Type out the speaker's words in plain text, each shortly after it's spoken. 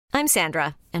I'm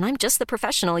Sandra, and I'm just the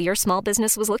professional your small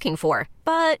business was looking for.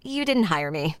 But you didn't hire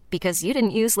me because you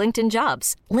didn't use LinkedIn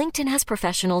Jobs. LinkedIn has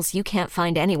professionals you can't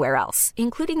find anywhere else,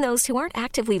 including those who aren't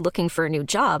actively looking for a new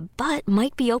job, but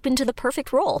might be open to the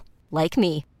perfect role, like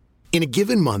me. In a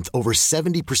given month, over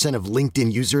 70% of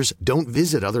LinkedIn users don't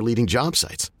visit other leading job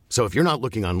sites. So if you're not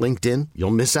looking on LinkedIn,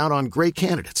 you'll miss out on great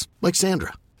candidates like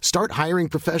Sandra. Start hiring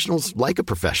professionals like a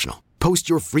professional. Post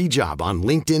your free job on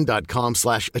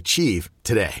linkedin.com/achieve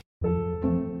today.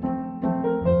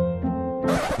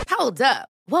 Hold up.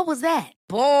 What was that?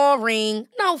 Boring.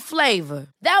 No flavor.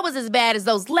 That was as bad as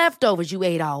those leftovers you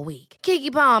ate all week.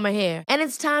 Keke Palmer here. And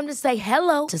it's time to say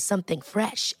hello to something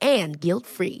fresh and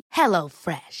guilt-free. Hello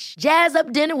Fresh. Jazz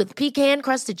up dinner with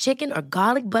pecan-crusted chicken or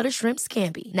garlic butter shrimp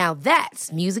scampi. Now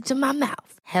that's music to my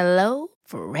mouth. Hello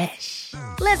Fresh.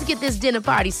 Let's get this dinner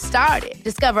party started.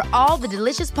 Discover all the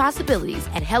delicious possibilities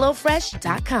at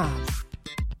hellofresh.com.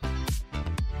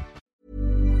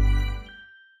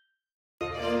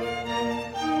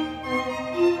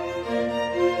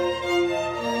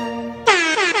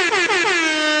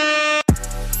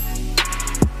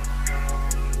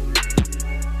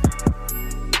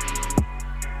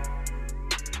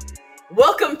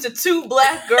 Welcome to Two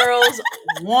Black Girls,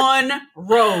 One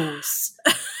Rose.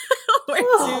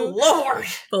 Oh, Lord.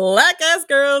 Black ass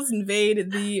girls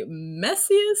invade the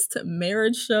messiest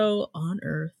marriage show on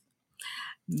earth.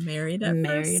 Married at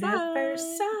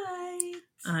First Sight.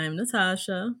 I'm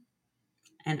Natasha.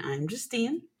 And I'm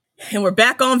Justine. And we're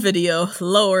back on video.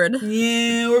 Lord.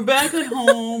 Yeah, we're back at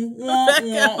home. Back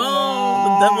at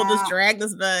home. The devil just dragged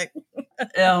us back.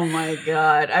 Oh my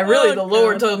God. The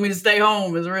Lord told me to stay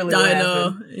home is really what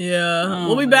happened. Yeah. Oh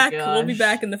we'll be back. gosh. We'll be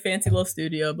back in the fancy little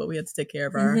studio, but we had to take care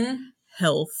of our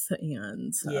health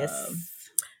and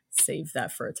save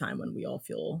that for a time when we all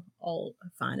feel all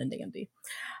fine and dandy.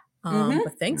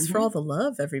 But thanks for all the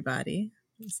love, everybody.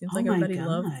 It seems like everybody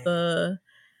loved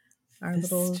our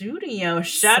little studio.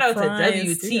 Shout out to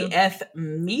WTF studio.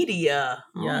 Media.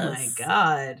 Oh my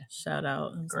God. Shout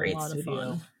out. Great a lot studio. of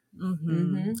fun.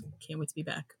 Can't wait to be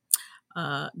back.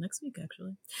 Next week,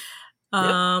 actually.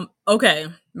 Okay.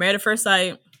 Married at First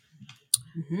Sight.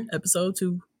 Episode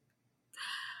 2.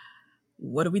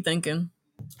 What are we thinking?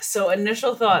 So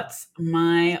initial thoughts.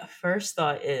 My first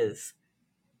thought is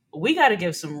we got to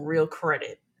give some real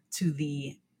credit to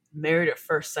the Married at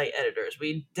First Sight editors.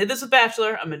 We did this with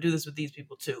Bachelor. I'm going to do this with these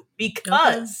people too.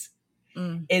 Because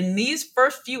in these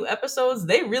first few episodes,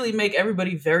 they really make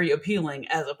everybody very appealing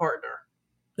as a partner.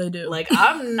 They do. Like,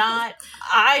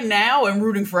 I now am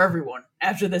rooting for everyone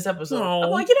after this episode. Aww. I'm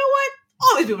like, you know what?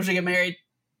 All these people should get married.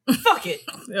 Fuck it.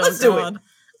 Let's do it.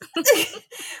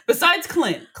 Besides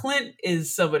Clint. Clint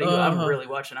is somebody who I'm really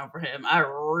watching out for him. I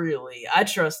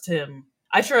trust him.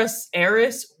 I trust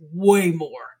Eris way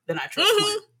more than I trust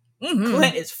Clint.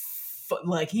 Clint is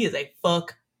he is a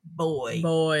fuck boy.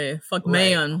 Fuck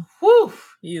man. Whew.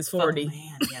 He is 40. Fuck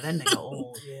man. Yeah, that nigga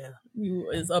old. Yeah. You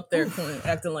is up there, Clint,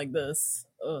 acting like this.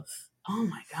 Ugh. Oh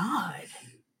my God.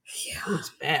 Yeah. It was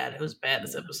bad. It was bad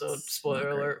this episode. Spoiler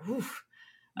alert. Oof.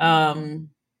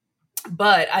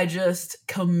 But I just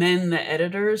commend the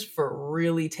editors for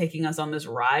really taking us on this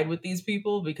ride with these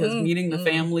people, because meeting the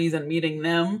families and meeting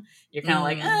them, you're kind of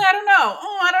like, I don't know.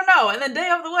 Oh, I don't know. And then day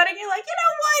of the wedding, you're like, you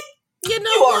know what?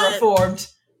 You are reformed.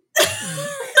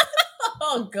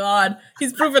 Oh God.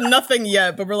 He's proven nothing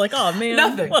yet, but we're like, oh man,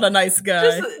 nothing. What a nice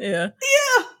guy. Yeah.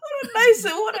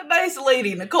 What a nice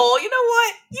lady, Nicole. You know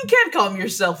what? You can calm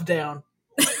yourself down.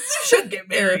 You should get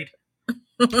married.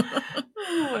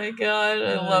 Oh my God.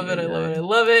 I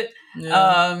love it.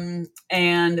 Yeah.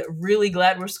 And really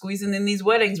glad we're squeezing in these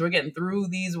weddings. We're getting through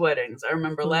these weddings. I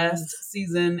remember last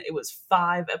season it was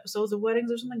 5 episodes of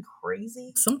weddings or something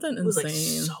crazy. Something insane. It was like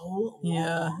so long.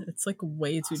 Yeah. It's like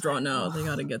way too drawn out. They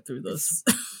gotta get through this.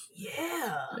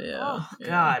 Yeah. Oh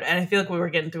God. And I feel like we were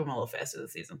getting through them a little faster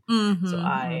this season. So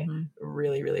I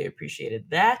really, really appreciated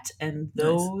that. And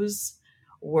those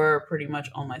were pretty much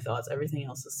all my thoughts. Everything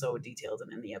else is so detailed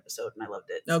and in the episode, and I loved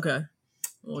it. Okay.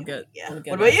 We'll get what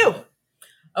about you?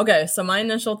 Okay, so my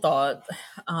initial thought,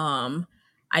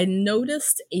 I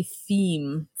noticed a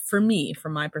theme for me,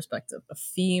 from my perspective, a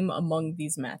theme among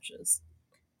these matches.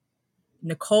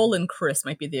 Nicole and Chris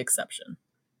might be the exception,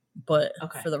 but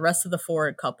for the rest of the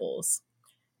 4 couples,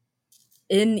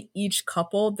 in each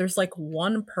couple, there's like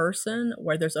one person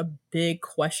where there's a big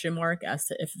question mark as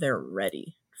to if they're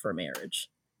ready for marriage.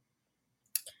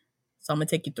 So I'm going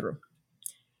to take you through.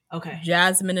 Okay.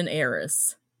 Jasmine and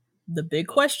Eris. The big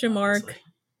question mark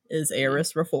is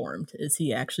Eris reformed? Is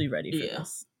he actually ready for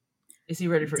this? Is he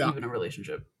ready for even a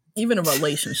relationship? Even a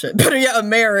relationship. Better yet, a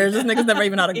marriage. This nigga's never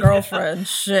even had a girlfriend.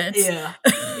 Shit.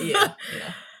 Yeah.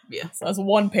 So that's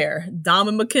one pair. Dom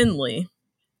and McKinley.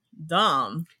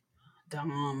 Dom. Does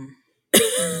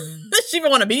she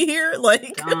even want to be here?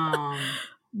 Like,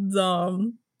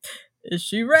 Dom. Is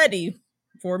she ready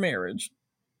for marriage?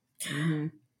 Mm-hmm.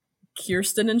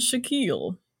 Kirsten and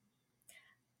Shaquille.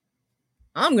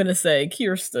 I'm going to say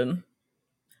Kirsten.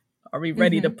 Are we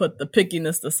ready to put the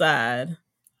pickiness aside?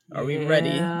 Are we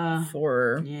ready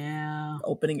for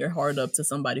opening your heart up to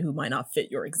somebody who might not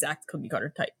fit your exact cookie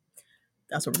cutter type?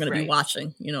 That's what we're going to be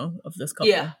watching, of this couple.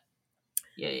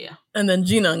 Yeah. And then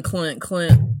Gina and Clint.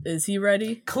 Clint, is he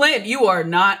ready? Clint, you are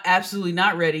absolutely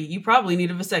not ready. You probably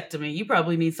need a vasectomy. You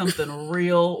probably need something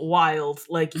real wild.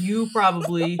 Like, you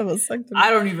probably, I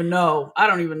don't even know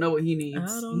what he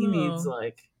needs. He needs,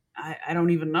 like, I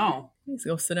don't even know. He needs to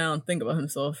go sit down and think about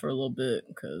himself for a little bit,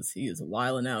 because he is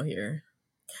wilding out here.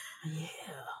 Yeah.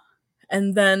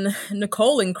 And then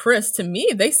Nicole and Chris, to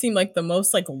me, they seem like the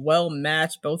most like well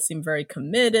matched. Both seem very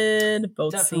committed.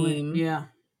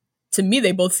 To me,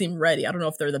 they both seem ready. I don't know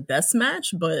if they're the best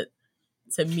match, but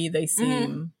to me, they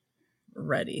seem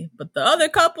ready. But the other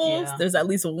couples, there's at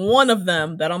least one of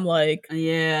them that I'm like,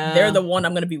 they're the one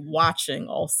I'm going to be watching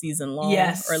all season long,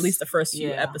 or at least the first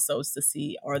few episodes to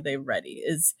see, are they ready?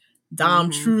 Is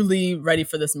Dom truly ready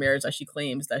for this marriage that she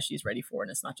claims that she's ready for,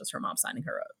 and it's not just her mom signing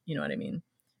her up? You know what I mean?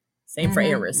 Same for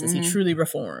Eris. Is he truly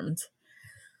reformed?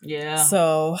 Yeah.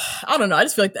 So, I don't know. I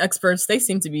just feel like the experts, they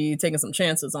seem to be taking some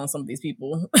chances on some of these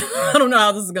people. I don't know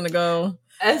how this is going to go.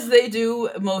 As they do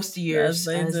most years.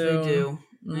 As they do.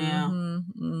 Yeah.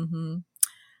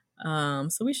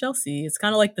 So we shall see. It's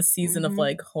kind of like the season of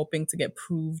like hoping to get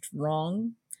proved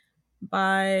wrong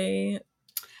by,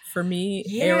 for me,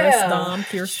 Eris, Dom,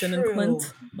 Kirsten, and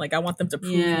Clint. Like, I want them to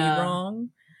prove me wrong.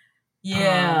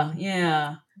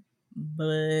 Yeah.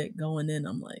 But going in,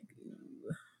 I'm like,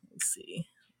 we'll see.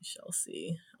 We shall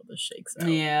see how this shakes out.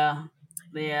 Yeah.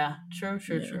 True.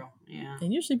 Yeah.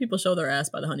 And usually people show their ass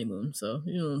by the honeymoon, so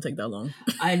it don't take that long.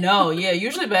 I know. Yeah.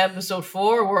 Usually by episode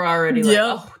 4, we're already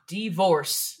like,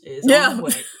 divorce is on the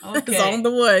way. Okay. It's on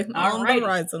the way. All on right. the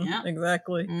horizon. Yeah.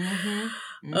 Exactly.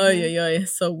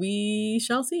 So we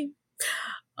shall see.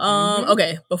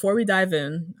 Okay, before we dive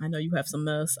in, I know you have some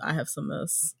mess. I have some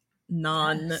mess.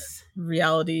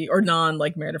 Non-reality or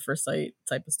non-like Married at First Sight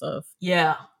type of stuff.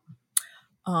 Yeah.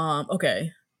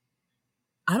 Okay.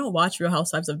 I don't watch Real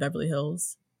Housewives of Beverly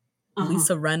Hills.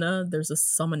 Lisa Rinna, there's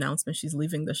some announcement she's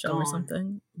leaving the show or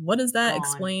something. What does that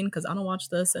explain? Because I don't watch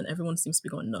this and everyone seems to be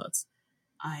going nuts.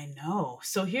 I know.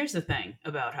 So here's the thing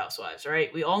about Housewives,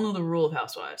 right? We all know the rule of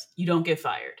Housewives. You don't get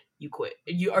fired. You quit.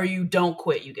 You don't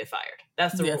quit. You get fired.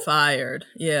 That's the rule. Get fired.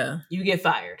 Yeah. You get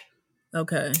fired.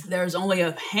 Okay. There's only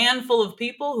a handful of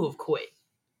people who have quit.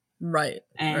 Right.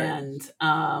 And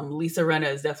Lisa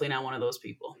Rinna is definitely not one of those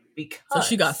people. Because so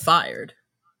she got fired.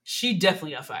 She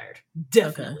definitely got fired.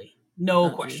 Definitely. Okay. No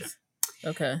question. Geez.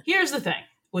 Okay. Here's the thing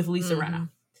with Lisa Rinna.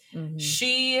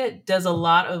 She does a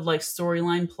lot of like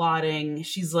storyline plotting.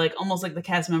 She's like almost like the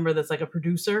cast member that's like a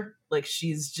producer. Like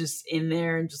she's just in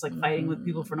there and just like fighting with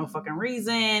people for no fucking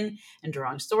reason and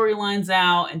drawing storylines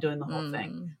out and doing the whole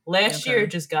thing. Last year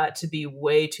just got to be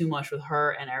way too much with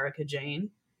her and Erica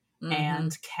Jane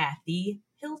and Kathy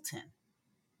Hilton.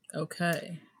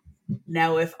 Okay.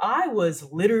 Now, if I was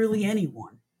literally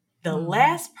anyone, the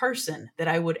last person that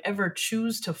I would ever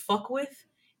choose to fuck with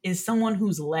is someone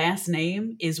whose last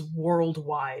name is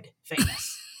worldwide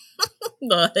famous.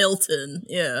 The Hilton,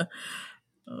 yeah.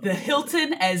 The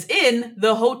Hilton as in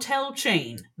the hotel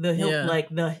chain. The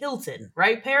Hilton,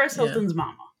 right? Paris Hilton's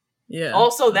mama. Yeah.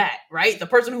 Also that, right? The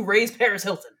person who raised Paris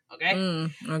Hilton, okay?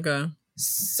 Okay.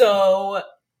 So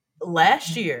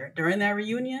last year, during that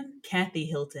reunion, Kathy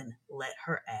Hilton let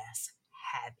her ass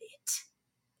have it.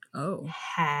 Oh.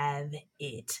 Have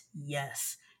it,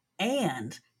 yes.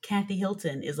 And Kathy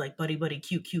Hilton is like buddy,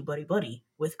 cute, buddy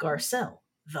with Garcelle,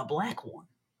 the black one.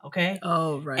 Okay.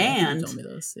 Oh, right. And you told me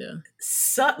this. Yeah.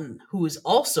 Sutton, who is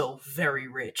also very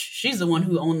rich. She's the one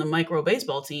who owned the minor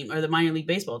league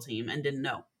baseball team and didn't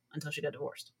know until she got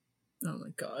divorced. Oh my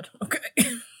God. Okay.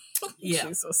 Yeah.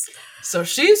 Jesus. So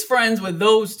she's friends with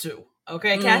those two.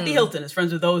 Okay. Kathy Hilton is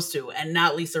friends with those two and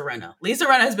not Lisa Rinna. Lisa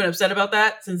Rinna has been upset about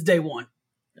that since day one.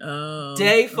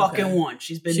 Day fucking one.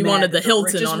 She's been. She wanted the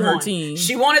Hilton on her team.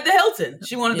 She wanted the Hilton.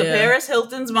 She wanted the Paris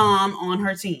Hilton's mom on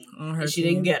her team. She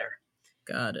didn't get her.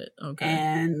 Got it. Okay.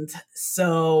 And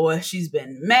so she's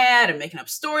been mad and making up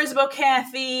stories about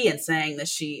Kathy and saying that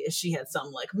she had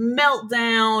some like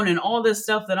meltdown and all this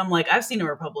stuff that I'm like, I've seen a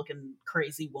Republican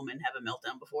crazy woman have a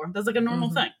meltdown before. That's like a normal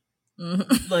thing.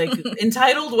 Like,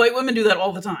 entitled white women do that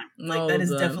all the time. Like, All that is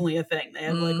the time. definitely a thing. They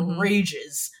have, like, Mhm.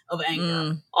 rages of anger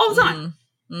Mm. all the time.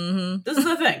 Mm-hmm. This is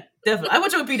the thing. Definitely. I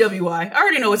went to a PWI. I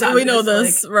already know what time We it know is.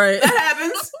 this, Like, right? that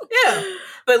happens. Yeah.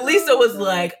 But Lisa was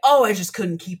like, oh, I just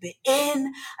couldn't keep it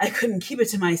in. I couldn't keep it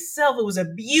to myself. It was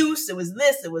abuse. It was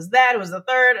this. It was that. It was the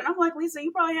third. And I'm like, Lisa,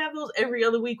 you probably have those every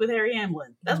other week with Harry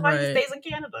Hamlin. That's why he Right. stays in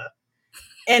Canada.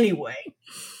 Anyway.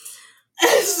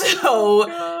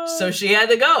 So she had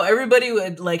to go. Everybody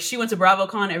would, like, she went to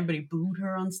BravoCon. Everybody booed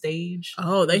her on stage.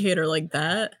 Oh, they hate her like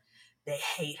that? They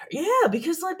hate her. Yeah,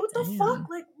 because, like, what the Damn. fuck?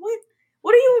 Like,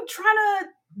 what are you trying to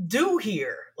do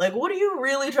here? Like, what are you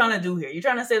really trying to do here? You're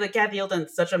trying to say that Kathy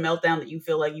Hilton's such a meltdown that you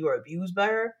feel like you were abused by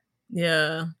her?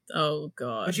 Yeah. Oh,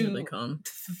 God. But Here you, they come.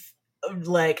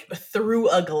 like, threw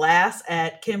a glass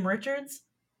at Kim Richards?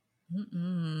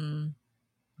 Mm-mm.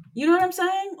 You know what I'm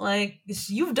saying? Like,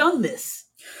 you've done this.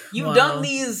 You've Wow. done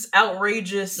these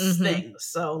outrageous Mhm. things.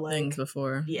 So, like, Things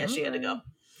before. yeah, she had to go.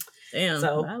 Damn.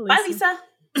 So, Bye, bye, Lisa.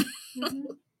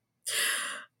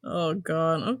 Oh,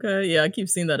 God. Okay. Yeah, I keep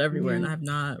seeing that everywhere, and Yeah. I have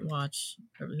not watched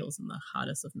Beverly Hills in the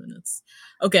hottest of minutes.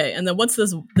 Okay, and then what's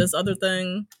this other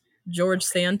thing? George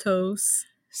Santos.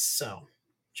 So,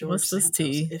 George What's this Santos.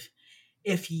 tea?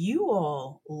 If you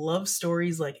all love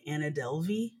stories like Anna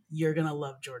Delvey, you're gonna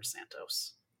love George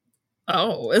Santos.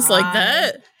 Oh, it's like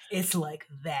that? It's like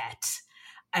that.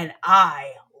 And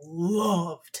I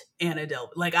loved Anna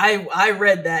Delvey. Like, I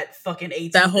read that fucking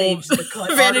 18 That whole page The Cut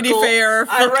Vanity article. Fair.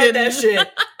 I read that fucking- shit.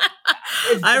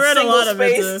 I read a lot of it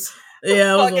too. Single-spaced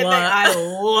Yeah, it was fucking a thing. lot.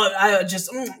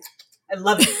 I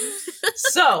love it.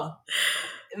 So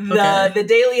Okay. the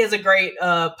Daily has a great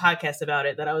podcast about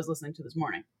it that I was listening to this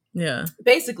morning. Yeah.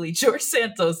 Basically, George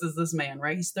Santos is this man,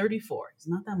 right? He's 34. He's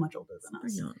not that much older than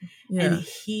us. Young. Yeah. And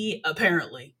he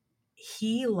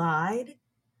lied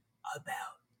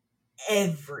about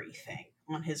everything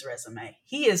on his resume.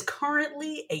 He is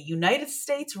currently a United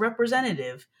States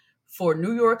representative for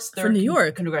New York's For 3rd New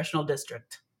York. Congressional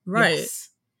District. Right. Yes.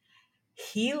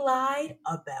 He lied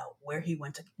about where he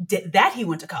went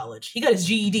to college. He got his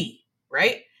GED,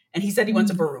 right? And he said he went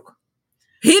to Baruch.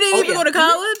 He didn't Oh, even yeah. go to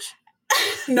college?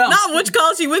 No. Not which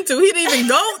college he went to. He didn't even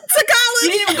go to college? He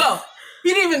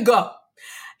didn't even go.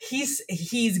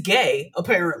 He's gay,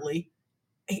 apparently.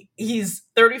 He's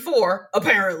 34,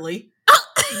 apparently.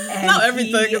 And Not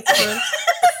everything. he- It's fine.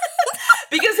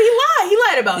 Because he lied. He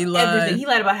lied about He lied. everything. He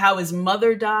lied about how his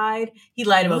mother died. He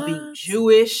lied about being What?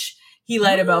 Jewish. He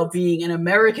lied What? about being an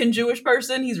American Jewish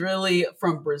person. He's really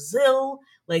from Brazil.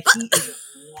 Like, he is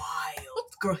wild.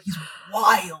 Girl, he's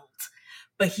wild.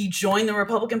 But he joined the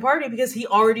Republican Party because he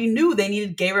already knew they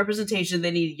needed gay representation,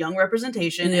 they needed young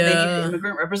representation, and they Yeah. needed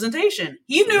immigrant representation.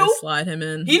 He Just knew. slide him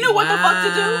in. He knew what the fuck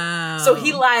to do. Wow. So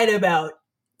he lied about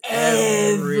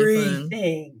Everything.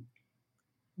 everything.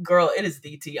 Girl, it is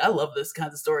the tea. I love this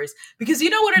kinds of stories. Because you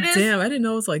know what it is? Damn, I didn't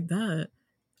know it was like that.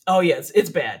 Oh, yes, it's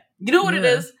bad. You know what it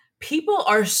Yeah. is? People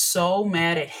are so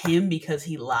mad at him because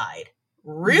he lied.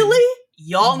 Really?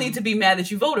 Y'all need to be mad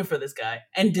that you voted for this guy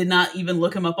and did not even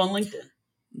look him up on LinkedIn.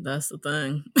 That's the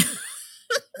thing.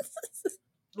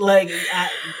 Like,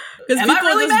 Because am I people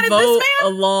really mad just at this vote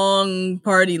man? along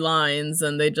party lines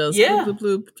and they just Yeah. bloop,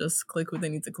 bloop, bloop, just click what they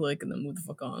need to click and then move the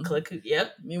fuck on. Click,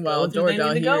 yep. Meanwhile, Go with who George they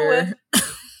out need to go here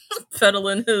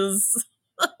peddling his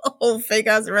whole fake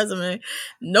ass resume.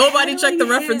 Nobody checked the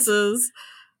Peddling his- references.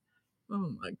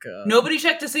 Oh my god. Nobody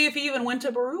checked to see if he even went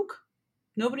to Baruch.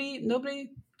 Nobody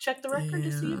checked the record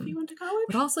to see if he Damn. went to college.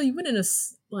 But also, you went in a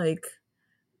like,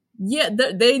 yeah,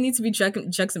 they need to be checks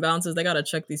and balances. They gotta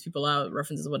check these people out,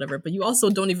 references, whatever. But you also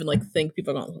don't even like think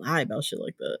people are gonna lie about shit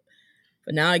like that.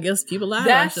 But now I guess people lie about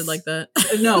That's- shit like that.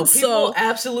 No, people So-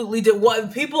 absolutely do.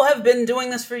 What people have been doing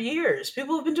this for years.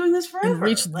 People have been doing this forever. And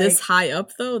reach Like, this high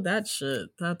up though, that shit,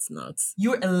 that's nuts.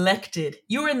 You're elected.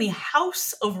 You're in the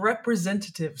House of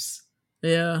Representatives,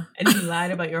 Yeah. and you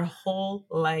lied about your whole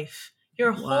life.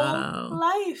 Your Wow. whole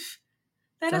life.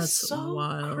 That is That's so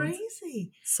wild.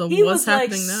 crazy. So He what's was like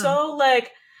happening now? so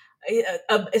like,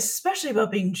 especially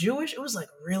about being Jewish. It was like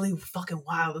really fucking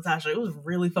wild, Natasha. It was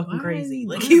really fucking Why crazy. are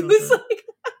Like you he lying was about like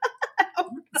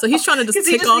So he's trying to 'Cause just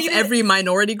he tick just off needed- every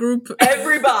minority group,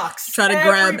 every box. try to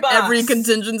grab every box.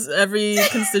 contingent, every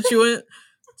constituent.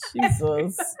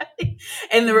 Jesus.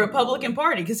 And the Republican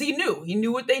Party, because he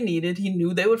knew what they needed. He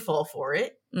knew they would fall for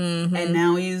it, Mhm. and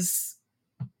now he's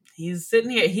sitting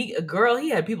here. He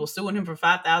had people suing him for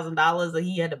 $5,000 that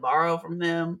he had to borrow from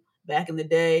them back in the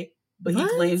day. But he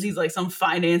What? claims he's like some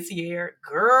financier.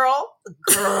 Girl.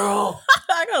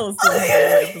 I gotta listen to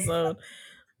this episode.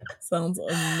 Sounds a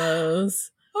mess.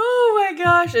 Oh my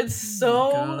gosh, it's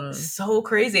Oh my so God. so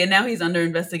crazy. And now he's under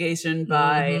investigation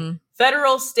by Mhm.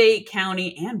 federal, state,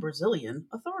 county, and Brazilian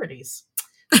authorities.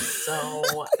 So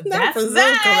Not that's Brazil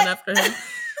that. coming after him.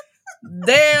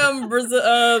 Damn,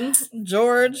 Brazil,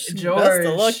 George. Best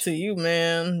of luck to you,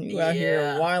 man. You out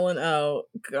here wilding out.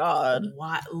 God.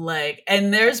 What, like,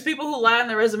 and there's people who lie on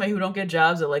their resume who don't get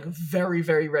jobs at like very,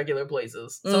 very regular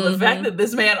places. So the fact that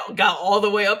this man got all the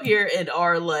way up here and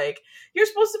are like, you're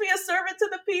supposed to be a servant to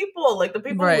the people. Like, the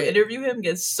people who interview him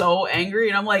get so angry,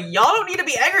 and I'm like, y'all don't need to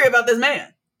be angry about this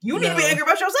man. You need to be angry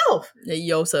about yourself.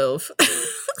 Yourself.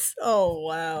 Oh,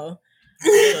 wow.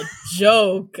 What a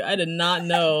joke. I did not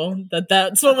know that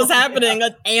that's what was happening.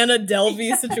 An Anna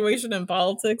Delvey situation in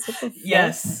politics. What the fuck?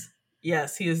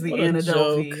 Yes, he is the Anna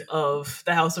Delvey of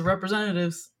the House of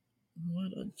Representatives.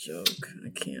 What a joke. I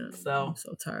can't. I'm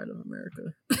so tired of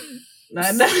America.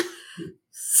 I know.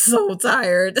 So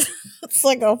tired. It's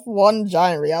like a one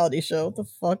giant reality show. What the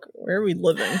fuck? Where are we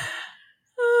living?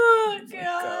 Oh,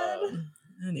 God.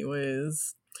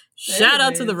 Anyways. Shout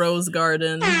out to the Rose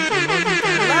Garden. Love you.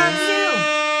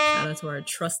 Shout out to our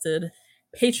trusted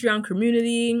Patreon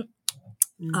community.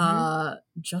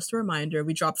 Just a reminder,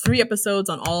 we drop 3 episodes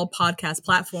on all podcast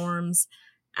platforms.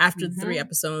 After the 3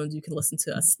 episodes, you can listen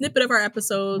to a snippet of our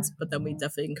episodes, but then we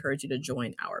definitely encourage you to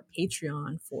join our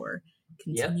Patreon for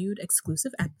continued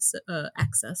exclusive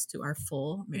access to our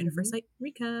full Married at First Sight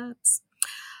recaps.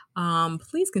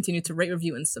 Please continue to rate,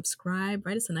 review, and subscribe.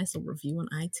 Write us a nice little review on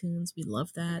iTunes. We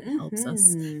love that. It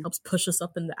helps push us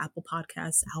up in the Apple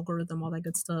Podcasts algorithm, all that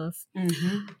good stuff.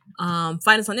 Find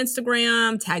us on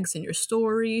Instagram, tag us in your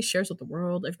story, share us with the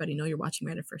world. Everybody know you're watching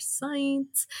Married at First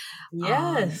Sight.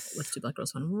 Yes. With 2 Black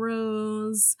Girls, 1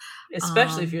 Rose.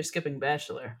 Especially if you're skipping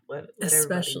Bachelor. Let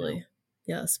especially. Know.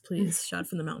 Yes, please. Shout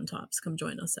from the mountaintops. Come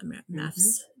join us at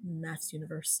Maths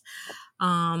Universe.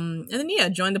 And then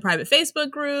join the private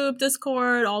Facebook group,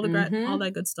 Discord, all the all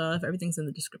that good stuff. Everything's in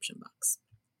the description box.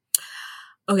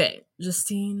 Okay,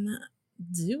 Justine,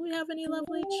 do we have any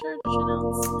lovely church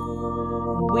announcements?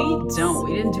 We don't.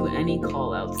 We didn't do any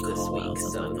call outs this week,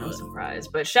 so no surprise.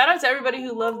 But shout out to everybody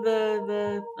who loved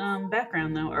the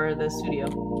background though, or the studio.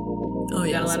 Oh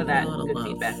yeah, got a lot of that good love.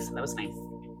 Feedback, so that was nice.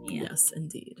 Yeah. Yes,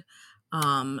 indeed.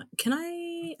 Can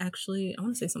I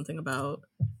want to say something about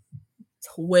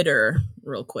Twitter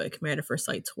real quick. Married at First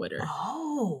Sight Twitter.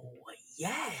 Oh,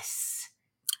 yes.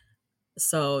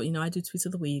 So, I do tweets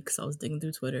of the week. So I was digging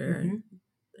through Twitter and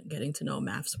getting to know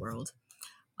Math's world.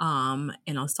 And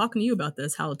I was talking to you about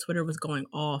this, how Twitter was going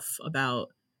off about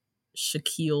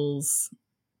Shaquille's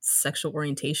sexual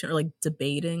orientation, or like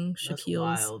debating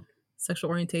Shaquille's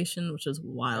sexual orientation, which is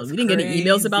wild. We didn't get any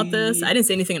emails about this. I didn't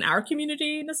say anything in our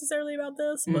community necessarily about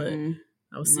this, but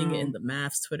I was seeing it in the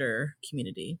Math's Twitter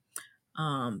community.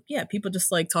 People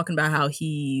just like talking about how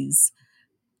he's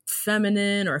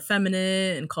feminine or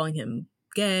effeminate and calling him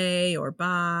gay or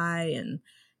bi, and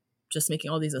just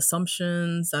making all these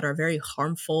assumptions that are very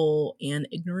harmful and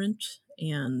ignorant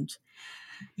and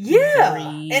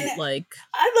and like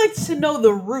I'd like to know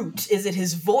the root. Is it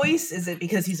his voice? Is it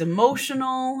because he's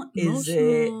emotional? Is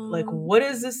it like what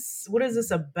is this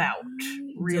about?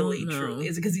 Really, truly,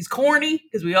 is it because he's corny?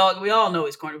 Because we all know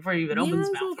he's corny before he even opens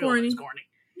his mouth. He's corny.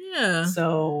 Yeah.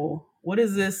 So what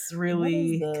is this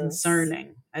really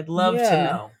concerning? I'd love to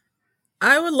know.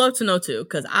 I would love to know too,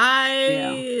 because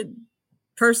I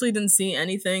personally didn't see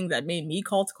anything that made me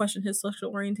call to question his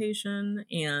sexual orientation,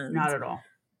 and not at all.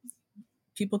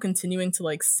 People continuing to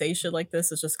like say shit like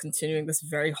this is just continuing this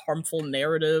very harmful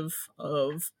narrative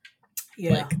of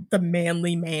like the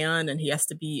manly man, and he has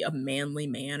to be a manly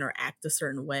man or act a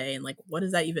certain way, and like what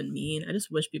does that even mean? I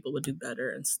just wish people would do better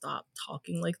and stop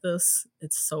talking like this.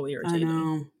 It's so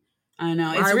irritating. I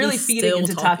know. It's really feeding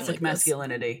into toxic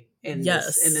masculinity in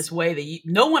this way that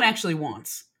no one actually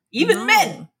wants. Even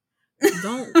men.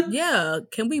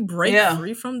 Can we break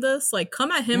free from this? Like,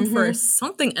 come at him for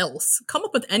something else. Come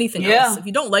up with anything else. If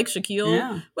you don't like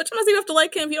Shaquille, which I'm not saying you have to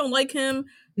like him. If you don't like him,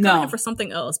 come at him for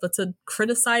something else. But to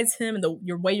criticize him, and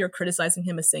your way you're criticizing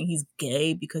him is saying he's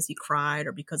gay because he cried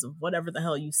or because of whatever the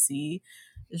hell you see.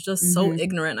 It's just so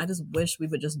ignorant. I just wish we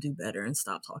would just do better and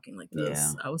stop talking like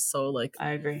this. I was so I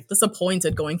agree,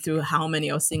 disappointed going through how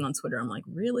many I was seeing on Twitter. I'm like,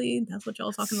 really? That's what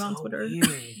y'all talking about on Twitter?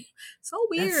 So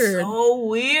weird. That's so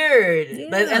weird.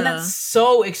 And that's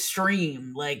so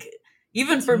extreme. Like,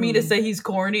 even for me to say he's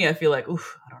corny, I feel like,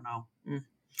 oof, I don't know.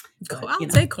 But, I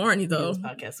would say corny though.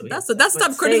 That's the type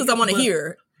of criticism I want to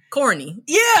hear. Corny.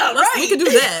 Yeah, we could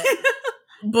do that.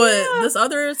 But this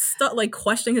other stuff, like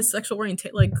questioning his sexual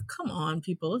orientation, like, come on,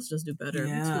 people, let's just do better.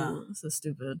 This is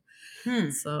stupid.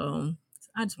 So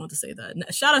I just want to say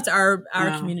that. Shout out to our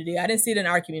community. I didn't see it in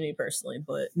our community personally,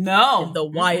 but in the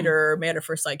wider Married at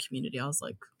First Sight community, I was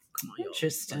like, Come on, yo.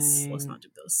 Interesting. Let's not do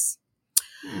this.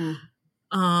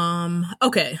 Mm.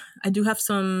 Okay, I do have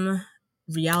some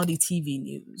reality TV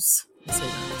news. I'll say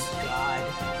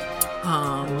that.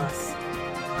 God.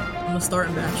 I'm gonna start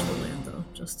in Bachelorland though,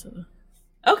 just to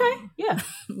Okay. Yeah.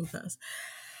 move fast.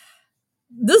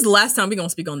 This is the last time we're gonna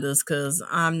speak on this because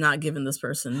I'm not giving this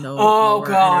person no. Oh more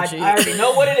God! energy. I already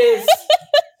know what it is.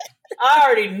 I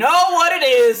already know what it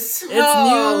is. It's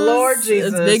oh, news. Lord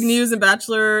Jesus. It's big news in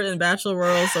Bachelor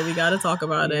world, so we got to talk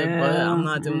about it. But I'm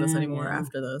not doing this anymore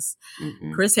after this.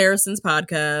 Mm-mm. Chris Harrison's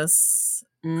podcast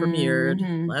premiered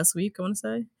Mhm. last week, I want to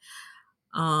say.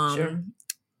 Sure.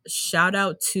 Shout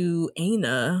out to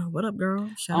Aina. What up, girl?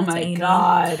 Shout Oh out to my Aina.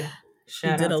 God! She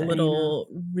did a little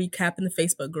recap in the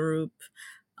Facebook group.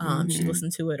 She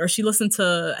listened to it, or she listened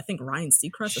to, I think, Ryan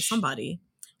Seacrest or somebody.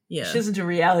 Yeah. She listened to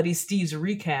Reality Steve's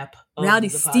recap. Of Reality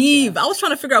the Steve. podcast. I was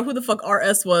trying to figure out who the fuck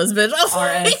RS was, bitch. I was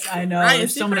RS. I know. Ryan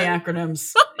There's so many Seacrest.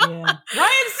 acronyms. Yeah.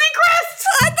 Ryan Seacrest.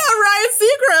 I thought Ryan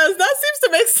Seacrest. That seems to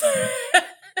make sense.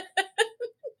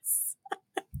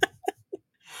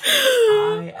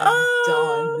 I am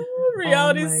done.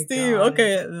 Reality Oh my Steve. God.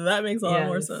 Okay, that makes a lot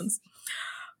more Yes. sense.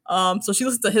 So she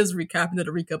listened to his recap and did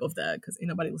a recap of that because ain't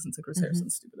nobody listened to Chris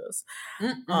Harrison's stupid ass.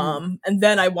 And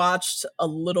then I watched a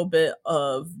little bit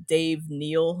of Dave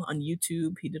Neal on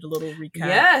YouTube. He did a little recap.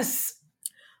 Yes.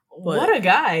 What a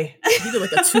guy. He did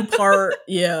like a 2-part.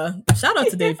 Yeah. Shout out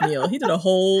to Dave Neal. He did a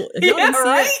whole. If y'all didn't see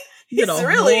right? it, he did a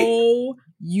whole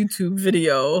YouTube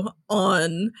video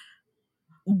on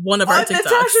one of our TikToks.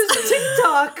 Natasha's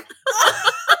TikTok.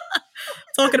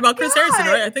 Talking about Chris God. Harrison,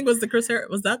 right? I think it was the Chris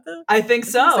Harrison. Was that the? I think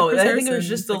so. Chris I think it was Harrison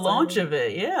just the TikTok. launch of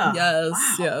it. Yeah. Yes,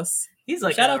 Wow. yes. He's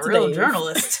like Shout a out to real Dave.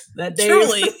 journalist. That Dave.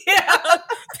 Truly. Yeah.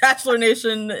 Bachelor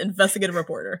Nation investigative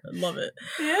reporter. I love it.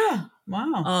 Yeah.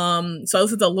 Wow. So I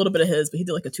listened to a little bit of his, but he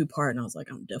did like a 2-part, and I was like,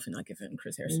 I'm definitely not giving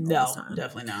Chris Harrison all No, this time.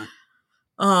 definitely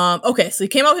not. Okay, so he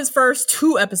came out his first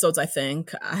 2 episodes, I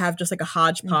think. I have just like a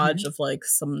hodgepodge of like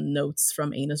some notes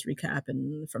from Aina's recap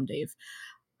and from Dave.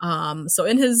 So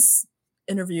in his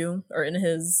interview or in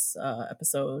his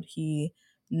episode, he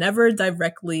never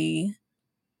directly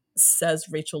says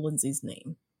Rachel Lindsay's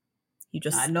name. He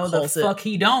just I know the calls fuck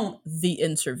he don't. the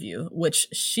interview, which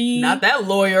she Not that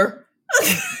lawyer.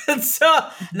 So,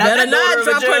 not better that not daughter of a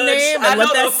drop her judge. name I and let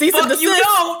know that the cease and fuck you desist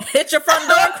don't. hit your front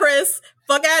door, Chris.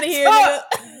 Fuck out of here,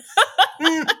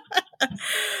 nigga.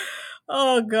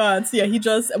 Oh God. So yeah, he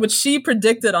just, which she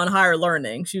predicted on Higher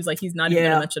Learning. She was like, he's not even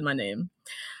gonna mention my name.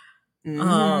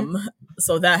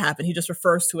 So that happened. He just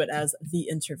refers to it as the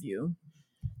interview.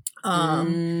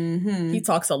 He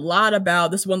talks a lot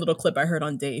about this one little clip I heard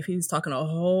on Dave. He's talking a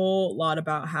whole lot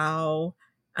about how,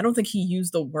 I don't think he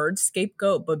used the word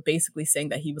scapegoat, but basically saying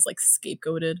that he was like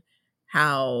scapegoated,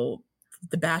 how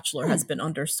The Bachelor has been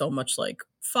under so much like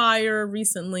fire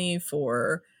recently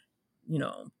for, you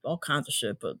know, all kinds of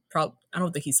shit, but I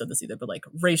don't think he said this either, but like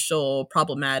racial,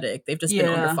 problematic. They've just been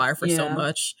under fire for so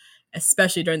much,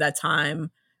 especially during that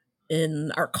time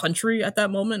in our country at that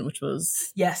moment, which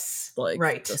was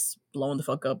like just blowing the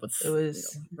fuck up with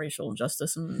racial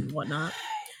injustice and whatnot.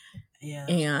 Yeah.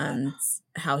 And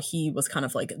how he was kind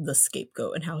of like the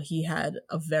scapegoat and how he had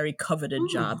a very coveted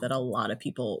job that a lot of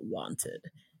people wanted.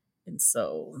 And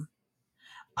so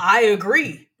I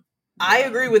agree. I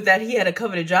agree with that. He had a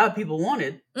coveted job people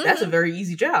wanted. That's a very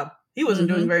easy job. He wasn't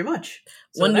doing very much.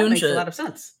 So that makes a lot of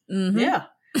sense. Yeah.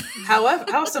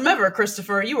 Howsoever,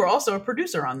 Christopher, you were also a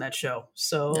producer on that show.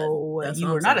 So you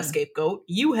were not a scapegoat.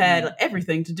 You had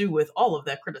everything to do with all of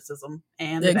that criticism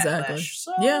and the backlash.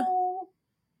 So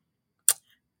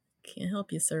can't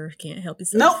help you, sir. Can't help you,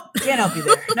 sir. Nope. Can't help you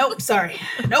there. Nope. Sorry.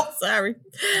 Nope. Sorry.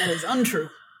 That is untrue.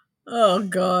 Oh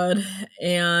God.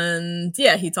 And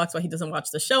yeah, he talks about he doesn't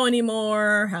watch the show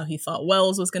anymore, how he thought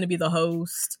Wells was going to be the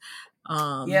host.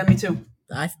 Yeah, me too.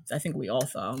 I think we all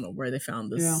thought. I don't know where they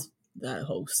found this that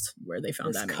host, where they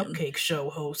found this that cupcake show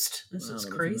host. This is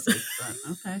crazy. But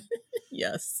okay.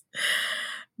 Yes.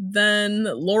 Then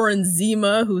Lauren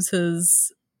Zima, who's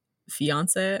his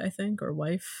fiance, I think, or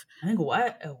wife. I think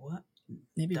what?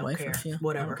 Maybe don't wife care. or fiance.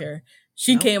 Whatever. I don't care.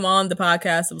 She came on the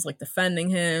podcast. It was like defending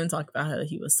him, talking about how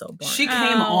he was so burnt She out.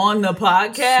 came on the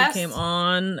podcast? She came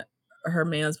on her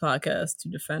man's podcast to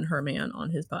defend her man on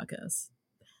his podcast.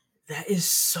 That is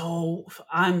so...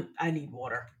 I need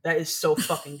water. That is so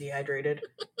fucking dehydrated.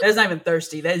 That is not even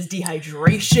thirsty. That is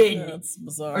dehydration. That's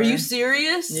bizarre. Are you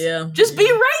serious? Yeah. Just be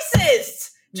racist.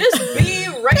 Just be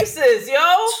racist,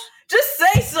 yo. Just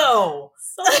say so.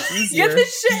 So much easier. Get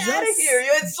this shit out of here.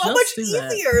 It's so much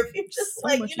easier if you're just So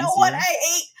like, much you know what? easier. I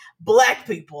hate black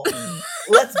people.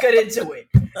 Let's get into it.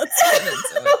 Let's get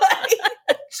into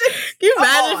it. Can you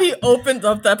imagine if he opened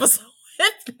up the episode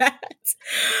get that.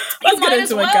 You Let's might get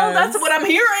as into it, well. guys. That's what I'm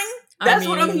hearing. That's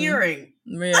what I'm mean, hearing.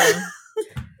 Yeah.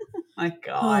 My Oh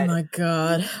God. my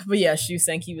God. But yeah, she was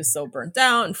saying he was so burnt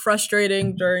out and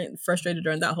frustrated during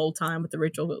that whole time with the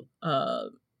Rachel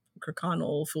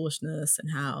Kirkconnell foolishness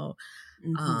and how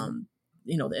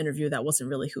the interview that wasn't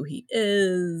really who he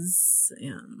is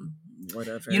and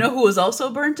whatever. You know who was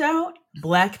also burnt out?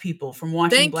 Black people from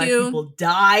watching Thank Black you. people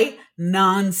die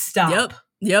nonstop.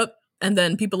 Yep. And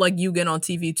then people like you get on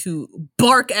TV to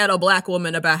bark at a Black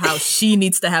woman about how she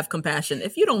needs to have compassion.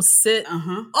 If you don't sit all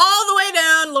the way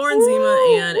down, Lauren Zima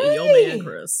and yo man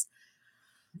Chris.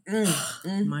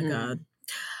 My God.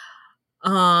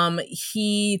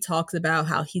 He talks about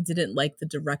how he didn't like the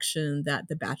direction that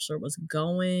The Bachelor was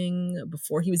going.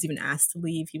 Before he was even asked to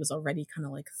leave, he was already kind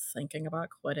of like thinking about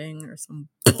quitting or some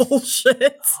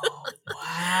bullshit. Oh,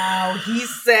 wow. He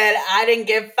said, I didn't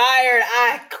get fired.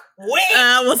 I quit.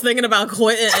 I was thinking about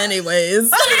quitting anyways.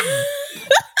 Chris,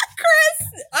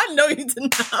 I know you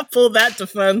did not pull that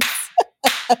defense.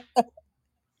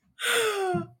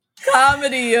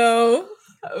 Comedy, yo.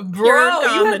 Bro,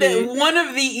 you had one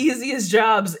of the easiest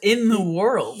jobs in the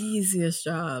world. Easiest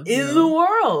job. In the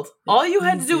world. All you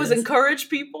had to do was encourage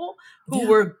people who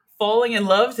were falling in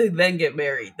love to then get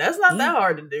married. That's not that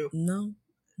hard to do. No.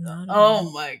 Not at Oh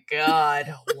all. my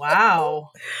God.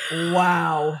 Wow.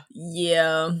 Wow.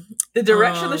 Yeah. The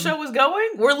direction the show was going?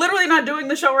 We're literally not doing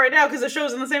the show right now because the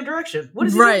show's in the same direction. What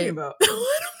is he talking about?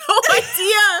 No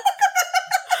idea.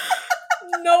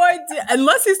 No idea.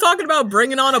 Unless he's talking about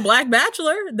bringing on a Black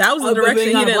bachelor. That was the direction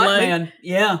he didn't like. Man.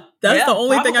 Yeah. That's the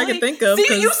only thing I could think of. See, you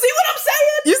see what I'm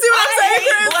saying? You see what I'm saying,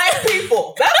 I hate Black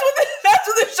people. That's what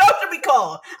the show should be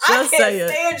called. Just I can't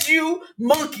stand you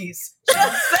monkeys.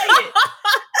 Just say it.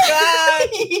 God,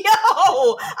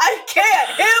 yo, I can't.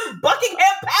 Him,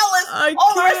 Buckingham Palace,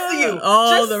 all the rest of you.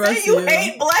 All the just rest say you of you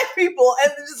hate Black people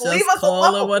and just leave us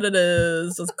alone. Call it what it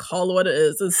is. Just call it what it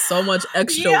is. There's so much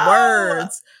extra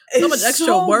words. So much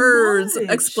extra words,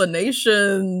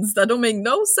 explanations that don't make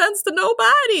no sense to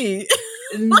nobody.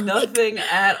 Nothing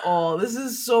at all. This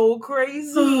is so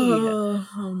crazy. Oh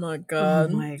my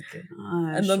God. Oh my gosh.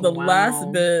 And then the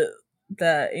last bit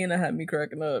that Anna had me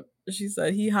cracking up. She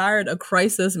said he hired a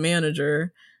crisis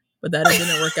manager, but that it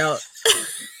didn't work out.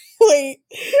 Wait.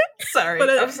 Sorry. But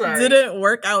I'm sorry. Didn't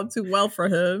work out too well for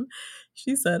him.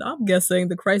 She said, I'm guessing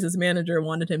the crisis manager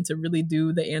wanted him to really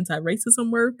do the anti-racism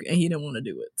work and he didn't want to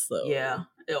do it. So yeah.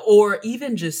 Or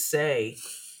even just say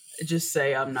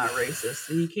I'm not racist.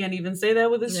 He can't even say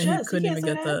that with his chest. He couldn't even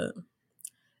get that.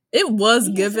 It was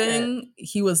giving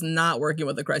he was not working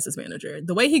with a crisis manager.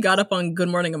 The way he got up on Good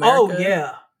Morning America. Oh,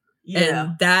 yeah. Yeah.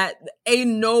 And that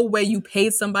ain't no way you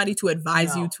paid somebody to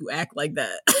advise you to act like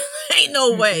that. Ain't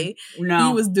no way. No.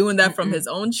 He was doing that from his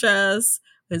own chest,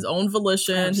 his own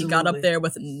volition. Absolutely. He got up there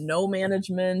with no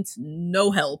management, no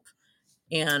help.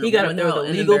 And he got up there with a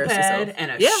legal pad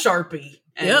and a Sharpie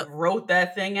and wrote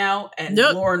that thing out. And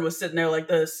Lauren was sitting there like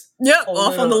this. Yep,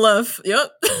 off on the left.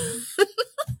 Yep.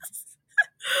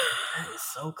 That is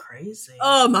so crazy.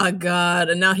 Oh my God.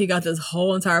 And now he got this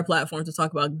whole entire platform to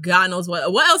talk about God knows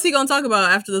what. What else he gonna talk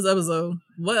about after this episode?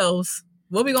 What else?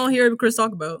 What we gonna hear Chris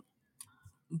talk about?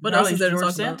 What else is there to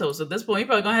talk Santos. About? At this point, you're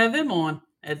probably gonna have him on.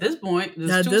 At this point,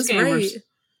 there's two scammers. Rate,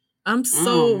 I'm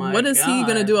so. What is he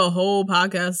gonna do? A whole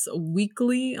podcast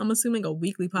weekly? I'm assuming a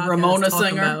weekly podcast. Ramona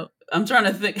Singer. About. I'm trying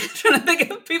to think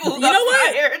of people who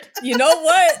got fired. You know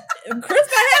what? Chris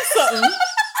might have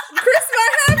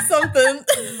something.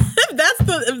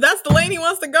 If that's the lane he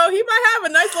wants to go, he might have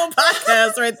a nice little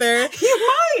podcast right there. He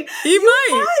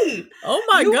might. Oh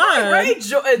my God! Might, right?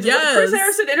 Yes. Chris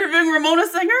Harrison interviewing Ramona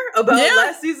Singer about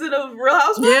last season of Real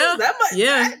Housewives.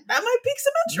 Yeah. That might pique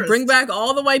some interest. Bring back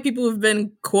all the white people who've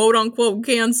been quote unquote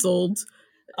canceled.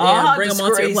 And bring them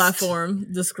onto your platform.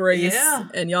 Disgrace. Yeah.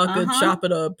 And y'all could chop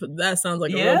it up. That sounds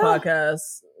like a real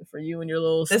podcast for you and your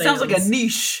little That sounds like a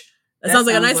niche. That sounds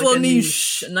like a nice little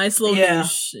niche. Nice little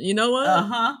niche. You know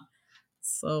what?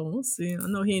 So we'll see. I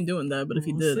know he ain't doing that, but if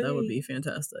he did, that would be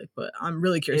fantastic. But I'm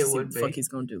really curious to see what the fuck he's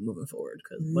going to do moving forward.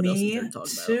 Because what else is there to talk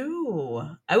about? Too.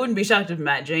 I wouldn't be shocked if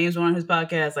Matt James went on his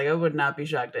podcast. Like, I would not be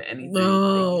shocked at anything.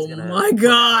 Oh my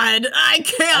God. I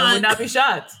can't. I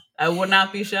would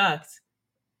not be shocked.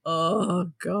 Oh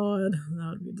God. That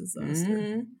would be a disaster.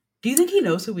 Mm-hmm. Do you think he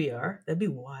knows who we are? That'd be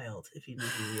wild if he knew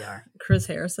who we are. Chris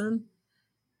Harrison?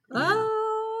 Yeah.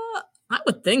 I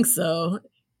would think so.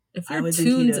 If you're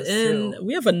tuned in,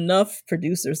 we have enough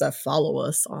producers that follow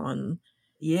us on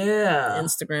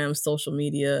Instagram, social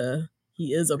media.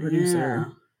 He is a producer.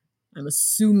 I'm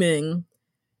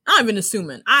not even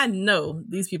assuming. I know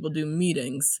these people do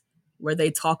meetings where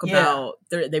they talk about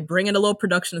they bring in a little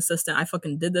production assistant. I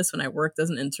fucking did this when I worked as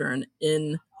an intern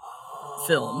in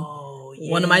film.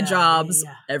 One of my jobs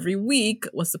every week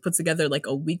was to put together like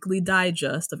a weekly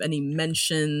digest of any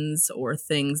mentions or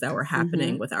things that were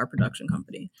happening with our production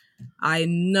company. I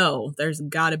know there's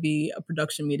got to be a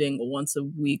production meeting once a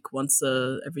week,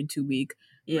 every 2 weeks.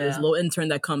 There's a little intern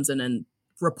that comes in and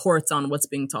reports on what's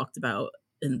being talked about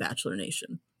in Bachelor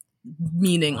Nation,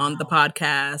 meaning on the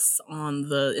podcasts, in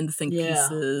the think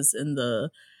pieces, in the.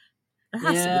 They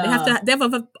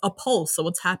have a pulse of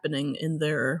what's happening in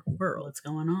their world. What's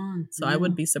going on? So I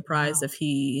would be surprised if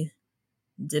he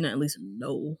didn't at least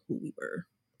know who we were.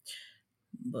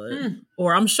 But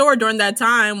or I'm sure during that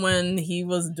time when he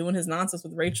was doing his nonsense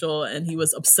with Rachel and he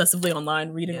was obsessively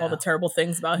online reading all the terrible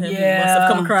things about him, he must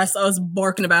have come across us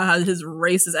barking about how his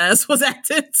racist ass was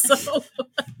acted. So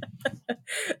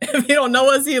if you don't know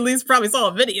us, he at least probably saw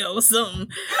a video or something.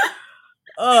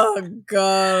 Oh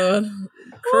God.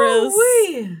 Chris,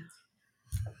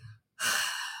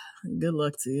 good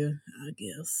luck to you, I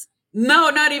guess.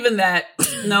 No, not even that.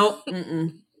 Nope.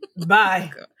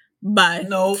 Bye. Bye.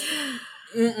 Nope.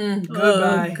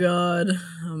 Goodbye. Oh God,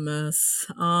 a mess.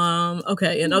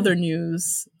 Okay. In other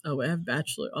news, I have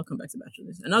Bachelor. I'll come back to Bachelor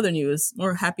news. In other news,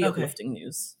 more happy, uplifting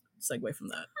news. Segue from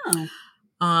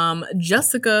that.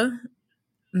 Jessica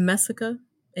Messica,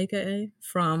 aka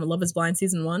from Love Is Blind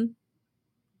season 1.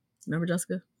 Remember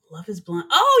Jessica? Love Is Blind.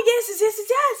 Oh,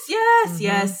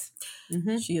 yes.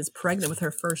 Mm-hmm. She is pregnant with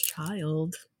her first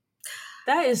child.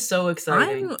 That is so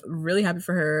exciting. I'm really happy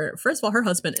for her. First of all, her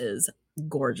husband is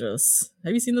gorgeous.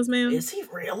 Have you seen this man? Is he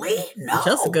really? No.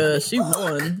 Jessica, she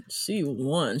won. She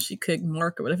won. She kicked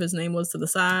Mark, or whatever his name was, to the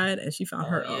side, and she found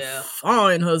her a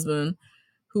fine husband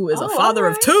who is a father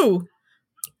of 2.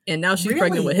 And now she's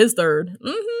pregnant with his 3rd.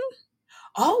 Mm-hmm.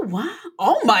 Oh, wow.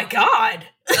 Oh, my God.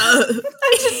 He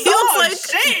looks like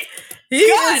shit. He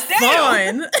is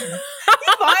fine.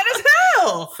 He's fine as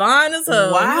hell. Fine as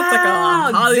hell. Wow. He looks like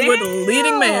a Hollywood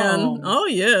leading man. Oh,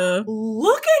 yeah.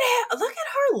 Look at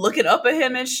her looking up at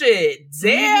him and shit.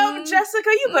 Damn, Jessica,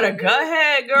 you better go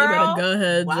ahead, girl. You better go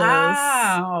ahead, Jess.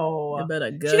 Wow. You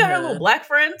better go She got ahead. her little black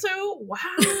friend, too? Wow.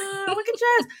 Look at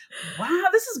Jess. Wow,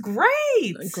 this is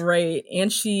great. Great.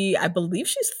 And I believe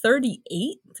she's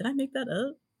 38. Did I make that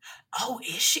up? Oh,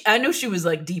 is she? I knew she was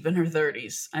like deep in her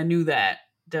 30s. I knew that.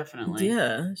 Definitely.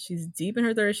 Yeah, she's deep in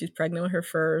her 30s. She's pregnant with her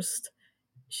first.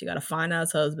 She got a fine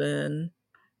ass husband,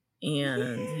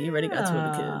 and he already got 2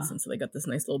 of the kids, and so they got this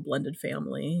nice little blended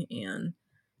family. And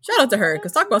shout out to her,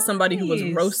 because talk about somebody who was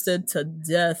roasted to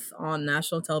death on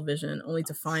national television, only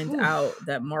to find out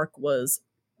that Mark was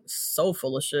so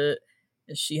full of shit,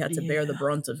 and she had to bear the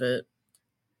brunt of it.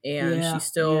 And she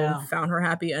still found her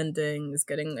happy ending, is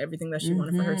getting everything that she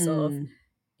wanted for herself.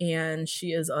 And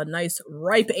she is a nice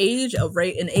ripe age,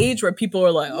 an age where people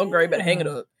are like, "Oh, girl, you better hang it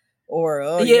up," or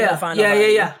 "Oh, you gotta find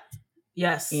out."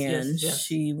 Yes, and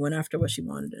she went after what she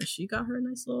wanted, and she got her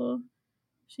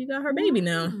she got her baby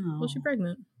now. Well, she's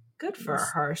pregnant. Good for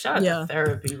her. Shout out to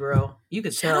therapy, bro. You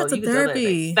could tell. You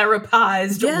therapy.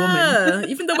 Therapized woman.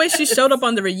 Even the way she showed up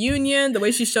on the reunion, the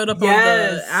way she showed up on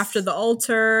after the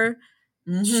altar.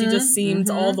 She just seemed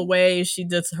all the way. She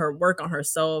did her work on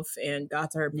herself and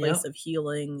got to her place of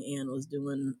healing and was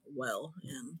doing well.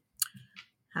 And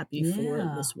happy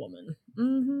for this woman.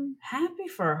 Happy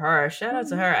for her. Shout out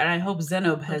to her. And I hope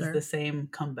Zenob has the same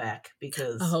comeback,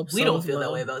 because we don't feel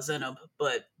that way about Zenob,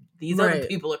 but these other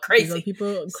people are crazy. These other people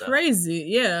are crazy.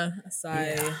 Yeah. So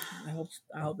I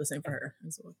hope the same for her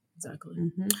as well.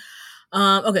 Exactly.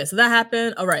 Okay, so that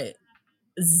happened. All right.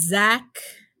 Zach.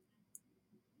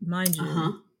 Mind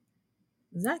you,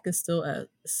 Zach is still at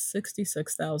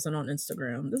 66,000 on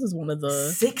Instagram. This is one of the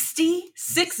 60?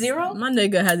 My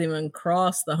nigga hasn't even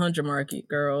crossed the 100 mark,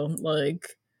 girl.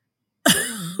 Like,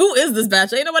 who is this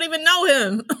batch? Ain't nobody even know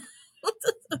him.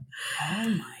 Oh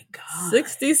my God.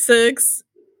 66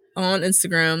 on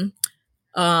Instagram.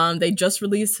 They just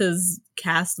released his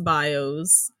cast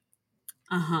bios.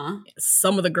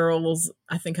 Some of the girls,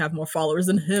 I think, have more followers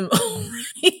than him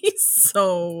already.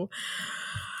 So,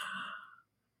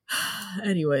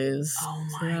 anyways, oh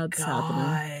my God,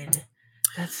 happening.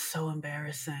 That's so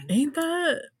embarrassing. Ain't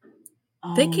that?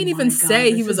 They can't even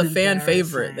say he was a fan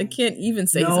favorite. They can't even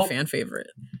say he's a fan favorite.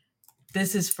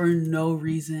 This is for no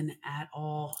reason at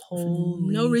all.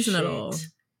 Holy no reason shit. At all.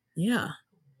 Yeah.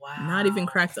 Wow. Not even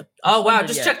cracked up. Oh wow!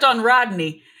 Just checked on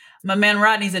Rodney. My man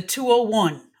Rodney's at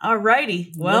 201. All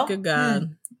righty. Well, look at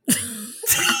God.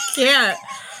 Can't.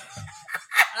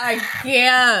 I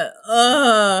can't.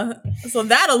 So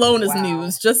that alone is Wow.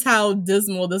 news. Just how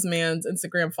dismal this man's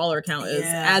Instagram follower count is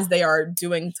as they are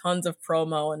doing tons of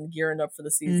promo and gearing up for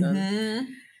the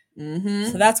season.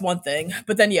 So that's one thing.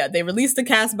 But then, yeah, they released the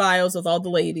cast bios with all the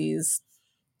ladies.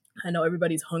 I know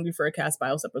everybody's hungry for a cast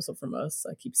bios episode from us.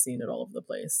 I keep seeing it all over the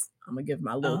place. I'm going to give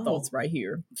my little thoughts right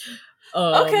here.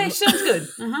 Okay, sounds good.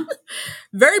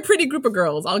 Very pretty group of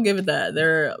girls. I'll give it that.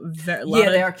 They're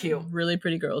they are cute. Really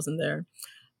pretty girls in there.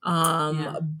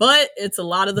 But it's a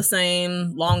lot of the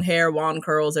same. Long hair, wand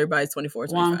curls. Everybody's 24,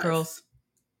 25. Wand curls.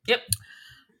 Yep.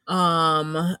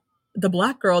 The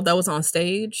black girl that was on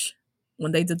stage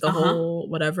when they did the whole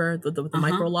whatever, the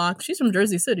micro lock, she's from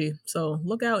Jersey City. So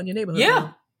look out in your neighborhood.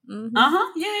 Yeah. Yeah.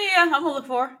 I'm gonna look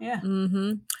for her. Yeah.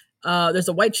 There's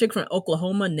a white chick from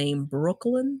Oklahoma named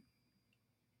Brooklyn.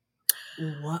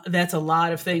 What? That's a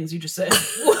lot of things you just said.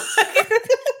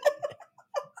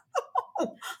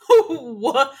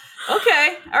 What?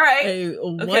 Okay. All right.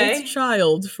 A white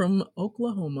child from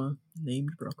Oklahoma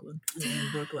named Brooklyn.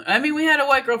 I mean, we had a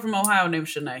white girl from Ohio named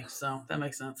Shanae, so that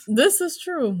makes sense. This is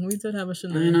true. We did have a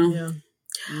Shanae.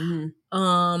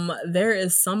 Yeah. There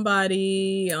is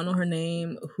somebody, I don't know her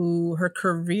name, who her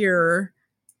career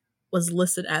was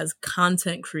listed as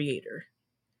content creator.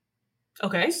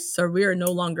 Okay. So we are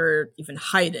no longer even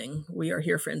hiding. We are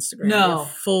here for Instagram. No. We have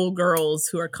full girls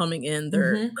who are coming in.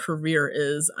 Their career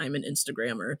is I'm an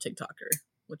Instagrammer, TikToker,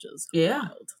 which is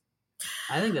wild.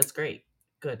 I think that's great.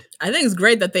 Good. I think it's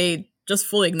great that they just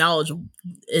fully acknowledge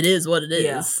it is what it is.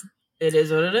 Yeah. It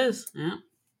is what it is. Yeah.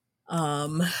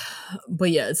 But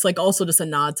yeah, it's like also just a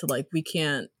nod to like we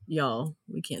can't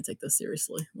take this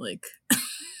seriously. Like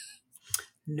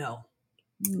no.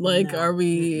 Like are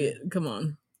we come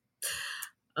on.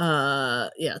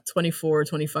 24,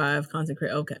 25 content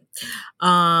creator. Okay.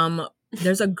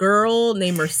 There's a girl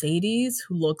named Mercedes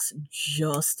who looks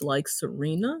just like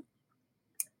Serena.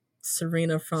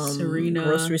 Serena from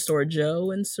Grocery Store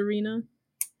Joe and Serena.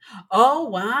 Oh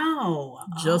wow.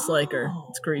 Just like her.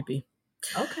 It's creepy.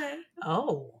 Okay.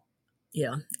 Oh.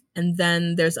 Yeah. And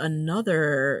then there's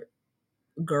another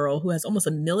girl who has almost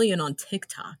 1 million on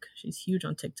TikTok. She's huge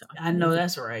on TikTok. I know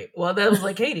that's right. Well, that was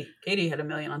like Katie. Katie had 1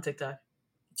 million on TikTok.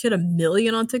 She had 1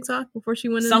 million on TikTok before she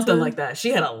went something like that. She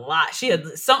had a lot. She had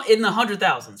some in the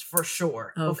 100,000s for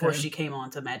sure before she came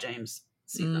on to Matt James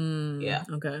season. Yeah.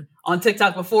 Okay. On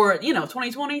TikTok before,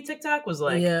 2020 TikTok was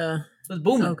like was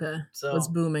booming. Okay. So it was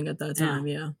booming at that time.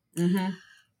 Yeah.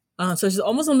 So she's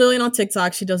almost 1 million on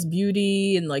TikTok. She does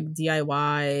beauty and like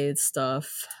DIY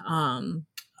stuff.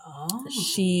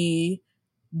 She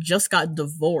just got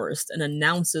divorced and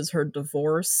announces her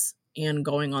divorce and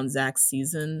going on Zach's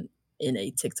season in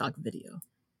a TikTok video.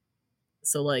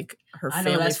 So like her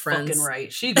family, friends, fucking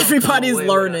right. Everybody's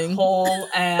learning a whole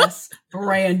ass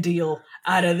brand deal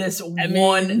out of this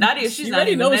one. Not even she's not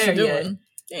even knows there yet.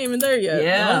 She ain't even there yet.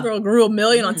 Yeah, one girl grew 1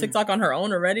 million on TikTok on her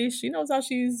own already. She knows how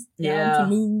she's down to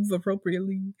move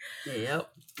appropriately. Yep.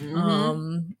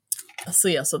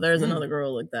 So there's another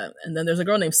girl like that, and then there's a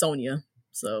girl named Sonia.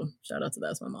 So shout out to that.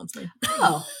 That's my mom's name.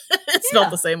 Oh, it's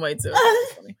spelled the same way too.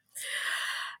 That's funny.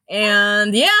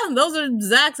 And those are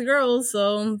Zach's girls.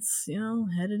 So it's,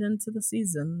 headed into the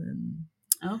season.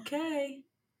 And okay.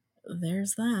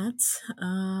 There's that.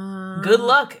 Good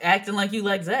luck acting like you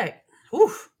like Zach.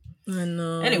 Oof. I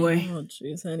know. Anyway. Oh,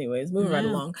 jeez. Anyways, moving right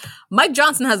along. Mike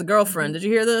Johnson has a girlfriend. Did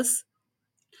you hear this?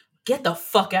 Get the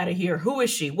fuck out of here. Who is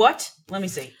she? What? Let me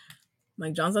see.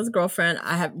 Mike Johnson has a girlfriend.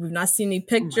 We've not seen any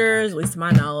pictures, at least to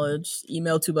my knowledge.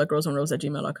 Email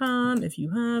 2blackgirlsonrose@gmail.com if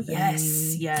you have.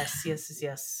 Yes.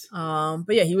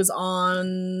 But yeah, he was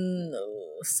on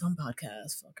some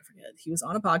podcast. Fuck, I forget. He was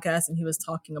on a podcast and he was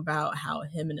talking about how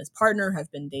him and his partner have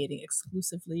been dating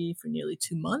exclusively for nearly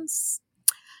 2 months.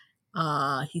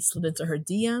 He slid into her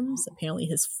DMs. Apparently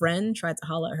his friend tried to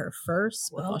holler at her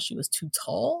first, but thought she was too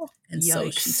tall. And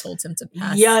so she told him to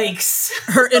pass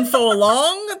her info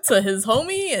along to his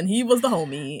homie, and he was the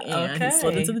homie. And he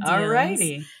slid into the DMs.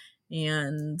 Alrighty.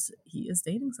 And he is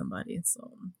dating somebody.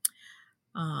 So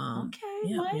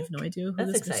we have no idea who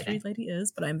this mystery lady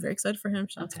is, but I'm very excited for him.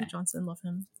 Shout out to Johnson, love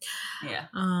him. Yeah.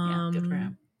 Good for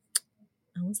him.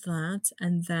 That was that.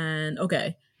 And then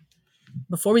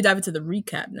before we dive into the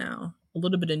recap now, a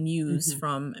little bit of news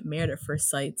from Married at First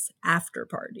Sight's after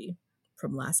party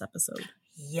from last episode.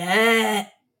 Yeah.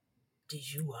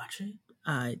 Did you watch it?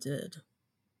 I did.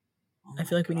 I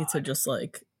feel like we need to just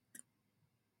like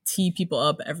tee people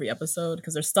up every episode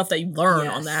because there's stuff that you learn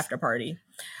on the after party.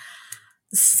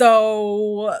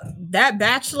 So that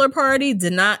bachelor party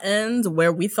did not end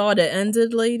where we thought it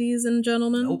ended, ladies and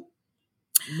gentlemen. Nope.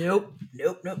 Nope.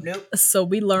 So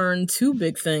we learned two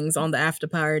big things on the after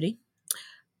party.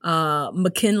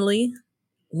 McKinley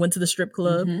went to the strip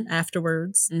club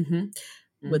afterwards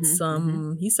with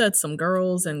some, he said some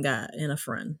girls and a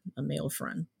friend, a male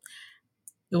friend.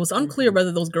 It was unclear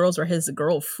whether those girls were his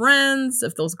girlfriends,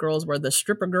 if those girls were the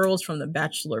stripper girls from the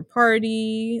bachelor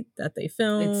party that they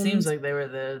filmed. It seems like they were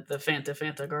the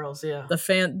Fanta girls, yeah.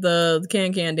 The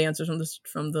can dancers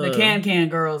from the can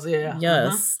girls, yeah.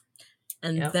 Yes.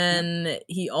 And then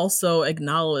he also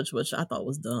acknowledged, which I thought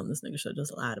was dumb. This nigga should have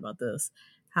just lied about this.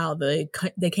 How they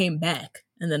came back,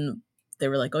 and then they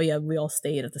were like, "Oh yeah, we all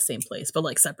stayed at the same place, but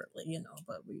like separately, you know.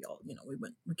 But we all, you know, we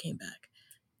came back."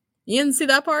 You didn't see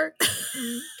that part?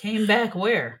 Came back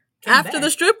where? After the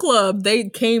strip club, they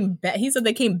came back. He said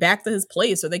they came back to his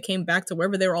place, or they came back to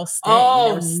wherever they were all staying.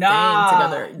 Oh, staying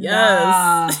together.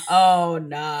 Yes. Oh,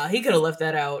 nah. He could have left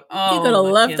that out. Oh, he could have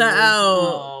left that out.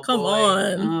 Oh, Come boy.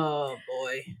 on. Oh,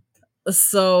 boy.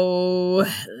 So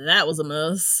that was a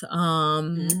mess.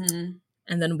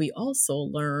 And then we also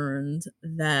learned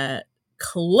that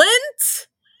Clint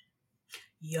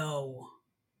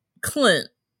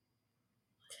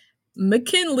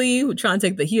McKinley, who trying to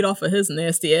take the heat off of his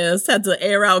nasty ass, had to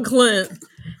air out Clint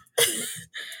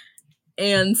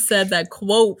and said that,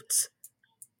 quote,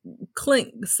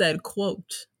 Clint said,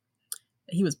 quote,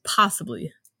 that he was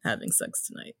possibly having sex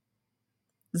tonight.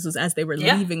 This was as they were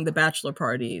leaving the bachelor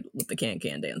party with the can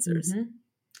dancers.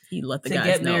 He let the guys know.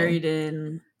 To get married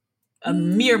in a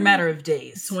mere matter of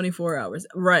days. 24 hours.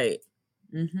 Right.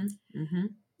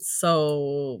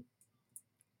 So,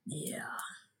 yeah.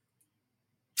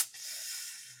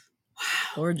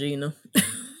 Poor Gina.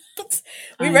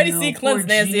 We already see Clint's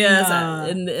nasty ass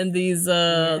in these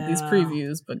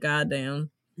previews, but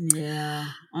goddamn. Yeah.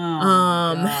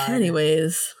 Oh, God.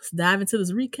 Anyways, let's dive into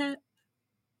this recap.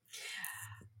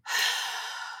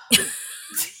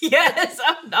 Yes,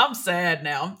 I'm sad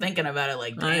now. I'm thinking about it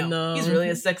like, damn, I know. He's really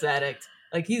a sex addict.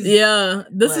 Like he's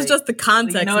this is just the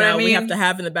context you know what now I mean? We have to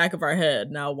have in the back of our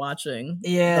head now watching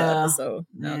the episode,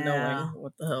 now knowing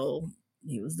what the hell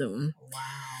he was doing. Wow.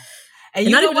 And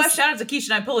you know what? Shout out to Keisha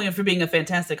Napoleon for being a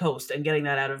fantastic host and getting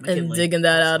that out of McKinley. And digging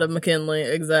that out of McKinley.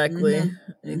 Exactly.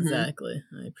 Exactly.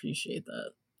 I appreciate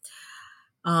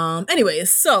that.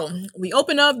 Anyways, so we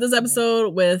open up this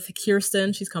episode with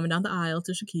Kirsten. She's coming down the aisle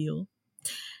to Shaquille.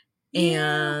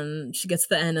 And she gets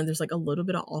to the end and there's like a little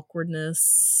bit of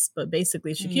awkwardness, but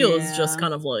basically Shaquille is just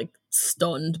kind of like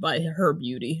stunned by her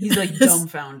beauty. He's like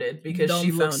dumbfounded because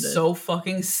she looks so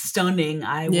fucking stunning.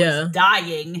 I was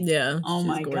dying. Yeah. Oh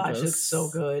my gosh, she looks so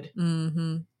good.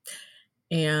 And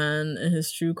his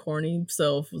true corny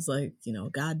self was like, you know,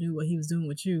 God knew what he was doing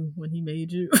with you when he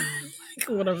made you. Like,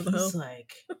 whatever the hell.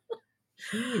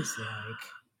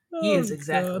 He is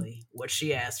exactly what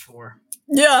she asked for.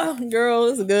 Yeah, girl,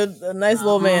 it's a nice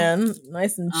little man.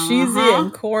 Nice and cheesy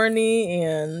and corny,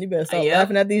 and you better stop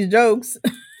laughing at these jokes.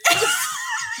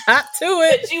 Hot to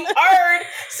it. That you heard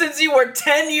since you were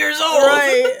 10 years old.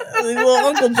 Right. These little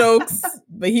uncle jokes.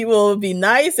 But he will be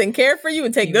nice and care for you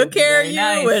and take good care of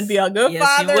you and be a good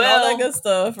father and all that good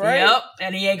stuff, right? Yep.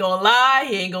 And he ain't gonna lie.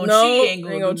 He ain't gonna cheat. He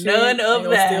ain't gonna do none of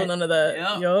that. Steal none of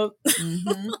that. Yep.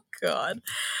 God.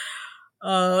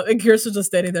 And Kirsten's just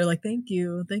standing there like, thank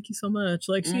you so much.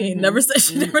 Like she never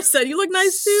said you look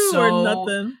nice too or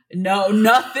nothing. No,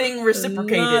 nothing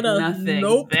reciprocated. Nothing.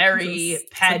 Nope. Very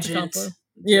pageant.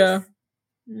 Yeah.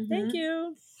 Thank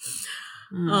you.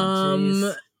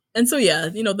 And so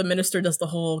the minister does the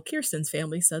whole Kirsten's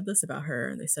family said this about her,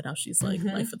 and they said how she's like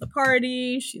life of the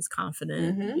party. She's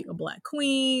confident being a black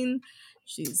queen.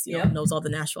 She's knows all the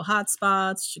Nashville hot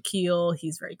spots. Shaquille,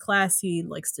 he's very classy,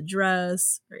 likes to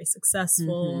dress, very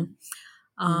successful.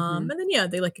 And then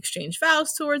they like exchange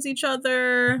vows towards each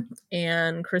other.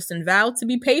 And Kristen vowed to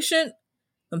be patient,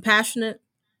 compassionate,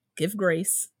 give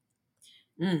grace.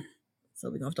 So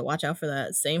we're gonna have to watch out for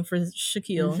that. Same for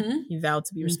Shaquille. He vowed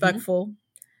to be respectful,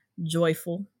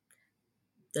 joyful,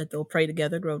 that they'll pray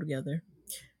together, grow together.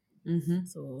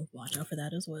 So watch out for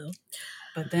that as well.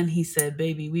 But then he said,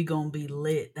 baby, we gonna be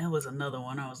lit. That was another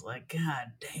one. I was like,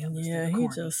 God damn. Yeah, he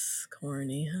just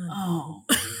corny. Oh,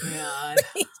 my God.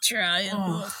 He's trying.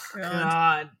 Oh,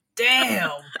 God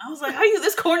damn. I was like, how are you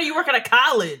this corny? You work at a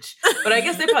college. But I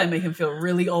guess they probably make him feel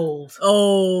really old.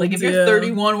 Oh, like if you're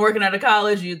 31 working at a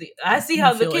college, I see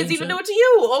how the kids even do it to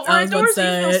you. Over indoors, you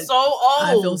feel so old.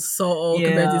 I feel so old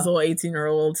compared to these little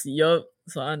 18-year-olds. Yup.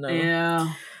 So I know.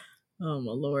 Yeah. Oh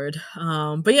my Lord.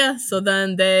 But so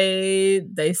then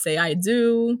they say I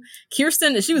do.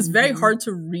 Kirsten, she was very hard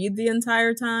to read the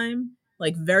entire time.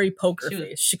 Like very poker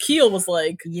face. Shaquille was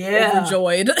like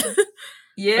overjoyed.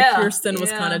 Yeah. But Kirsten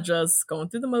was kind of just going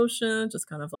through the motion, just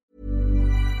kind of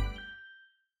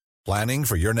Planning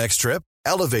for your next trip?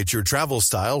 Elevate your travel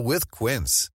style with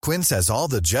Quince. Quince has all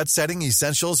the jet-setting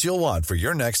essentials you'll want for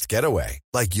your next getaway,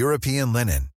 like European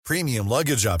linen, premium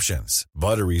luggage options,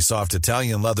 buttery soft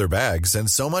Italian leather bags, and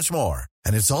so much more.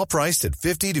 And it's all priced at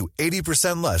 50 to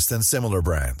 80% less than similar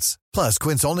brands. Plus,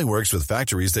 Quince only works with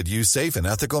factories that use safe and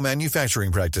ethical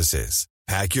manufacturing practices.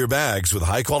 Pack your bags with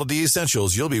high-quality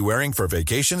essentials you'll be wearing for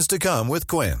vacations to come with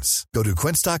Quince. Go to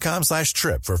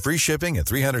quince.com/trip for free shipping and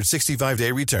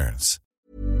 365-day returns.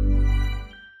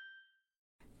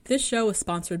 This show is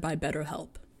sponsored by BetterHelp.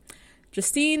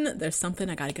 Justine, there's something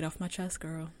I gotta get off my chest,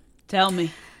 girl. Tell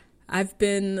me. I've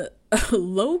been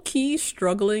low-key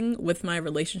struggling with my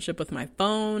relationship with my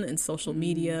phone and social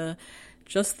media.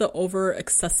 Just the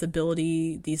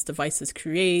over-accessibility these devices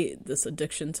create, this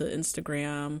addiction to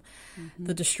Instagram,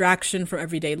 the distraction from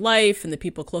everyday life and the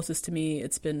people closest to me,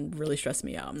 it's been really stressing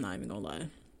me out. I'm not even gonna lie.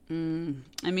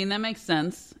 I mean, that makes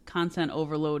sense. Content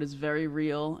overload is very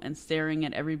real, and staring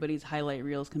at everybody's highlight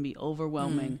reels can be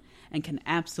overwhelming and can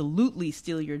absolutely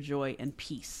steal your joy and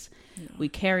peace. Yeah. We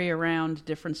carry around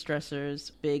different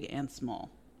stressors, big and small.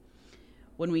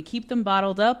 When we keep them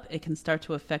bottled up, it can start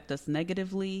to affect us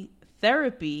negatively.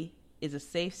 Therapy is a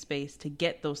safe space to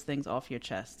get those things off your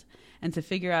chest and to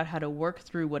figure out how to work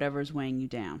through whatever's weighing you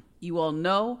down. You all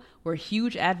know we're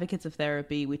huge advocates of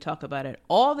therapy. We talk about it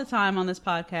all the time on this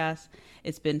podcast.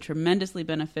 It's been tremendously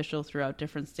beneficial throughout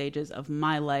different stages of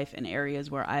my life and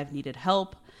areas where I've needed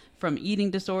help, from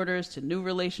eating disorders to new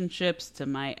relationships to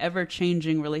my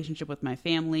ever-changing relationship with my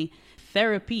family.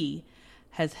 Therapy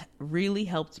has really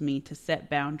helped me to set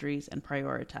boundaries and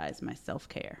prioritize my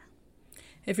self-care.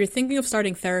 If you're thinking of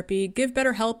starting therapy, give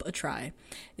BetterHelp a try.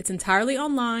 It's entirely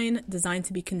online, designed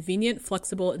to be convenient,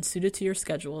 flexible, and suited to your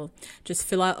schedule. Just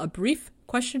fill out a brief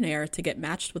questionnaire to get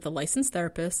matched with a licensed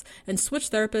therapist and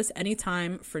switch therapists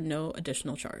anytime for no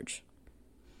additional charge.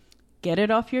 Get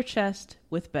it off your chest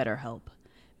with BetterHelp.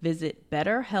 Visit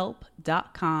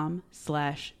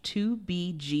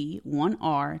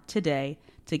betterhelp.com/2BG1R today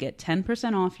to get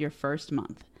 10% off your first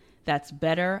month. That's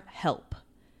BetterHelp.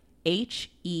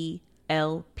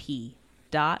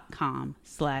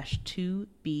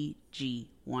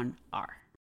 HELP.com/2BG1R.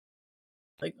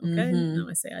 Like, okay, now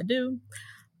I say I do.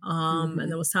 And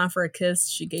then it was time for a kiss.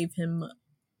 She gave him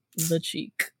the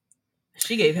cheek.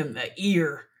 She gave him the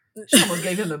ear. She almost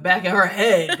gave him the back of her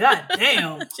head. God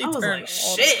damn. I was like,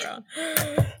 shit.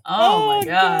 Oh my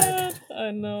God.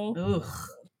 I know. Ugh.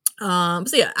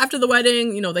 So yeah, after the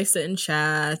wedding, you know, they sit and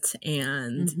chat,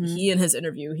 and he in his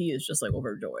interview, he is just like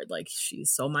overjoyed. Like, she's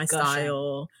so my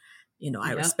style. You know,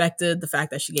 I respected the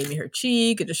fact that she gave me her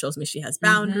cheek. It just shows me she has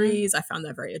boundaries. I found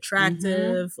that very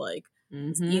attractive. Like,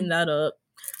 he's eating that up.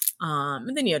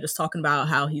 And then, yeah, just talking about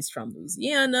how he's from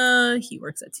Louisiana. He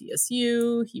works at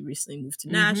TSU. He recently moved to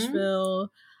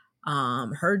Nashville.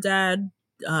 Her dad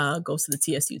goes to the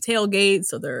TSU tailgate.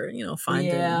 So they're, you know,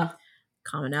 finding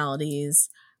commonalities.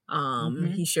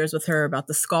 He shares with her about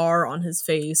the scar on his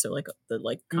face, or like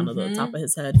the kind of the top of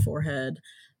his head, forehead,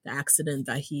 the accident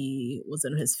that he was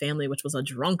in his family, which was a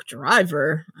drunk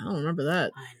driver. I don't remember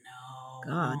that. I know.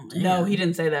 God damn. No, he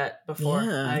didn't say that before.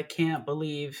 Yeah. I can't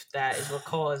believe that is what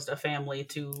caused a family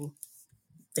to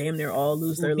damn near all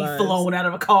lose their be lives. flown out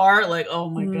of a car. Like,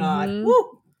 oh my God.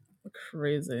 Woo!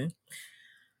 Crazy.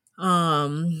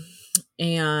 And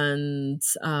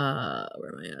where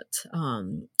am I at?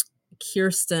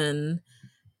 Kirsten,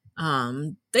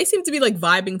 they seem to be like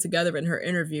vibing together in her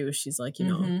interview. She's like, you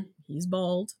know, he's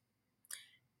bald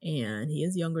and he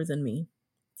is younger than me.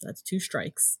 So that's 2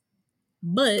 strikes.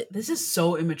 But this is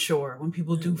so immature when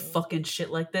people do fucking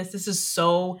shit like this. This is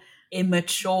so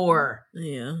immature.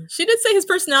 Yeah. She did say his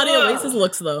personality outweighs his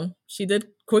looks, though. She did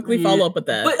quickly follow up with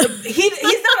that. But he's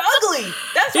not ugly.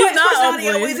 That's why his personality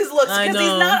outweighs his looks, because he's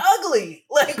not ugly.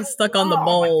 Like, she's stuck on the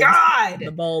bald. God.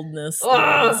 The baldness.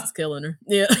 This is killing her.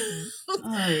 Yeah.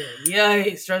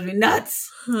 It drives me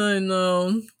nuts. I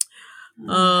know.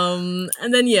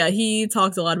 And then he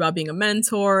talks a lot about being a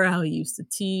mentor, how he used to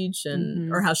teach,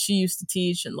 and or how she used to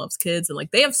teach, and loves kids, and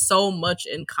like they have so much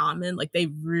in common. Like they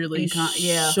really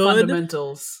should.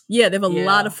 Fundamentals. Yeah, they have a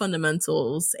lot of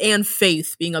fundamentals, and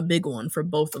faith being a big one for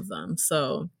both of them.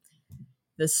 So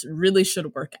this really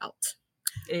should work out.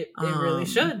 It really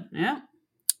should. Yeah.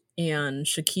 And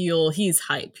Shaquille, he's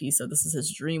hype. He said this is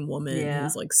his dream woman.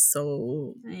 He's like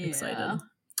so excited.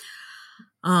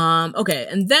 Okay,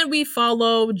 and then we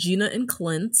follow Gina and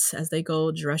Clint as they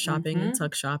go dress shopping and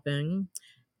tuck shopping.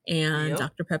 And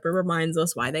Dr. Pepper reminds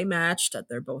us why they matched, that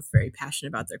they're both very passionate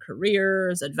about their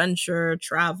careers, adventure,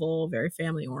 travel, very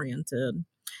family oriented.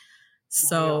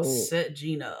 So set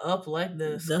Gina up like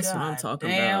this. That's God what I'm talking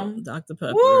damn. about. Dr.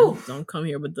 Pepper. Woo! Don't come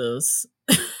here with this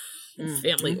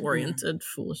family-oriented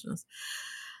foolishness.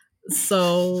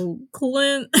 So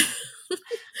Clint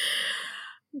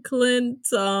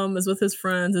is with his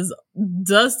friends, his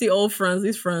dusty old friends.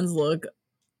 These friends look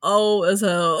old as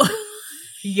hell.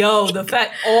 Yo, the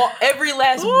fact every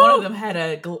last one of them had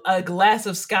a glass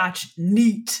of scotch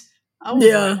neat. I was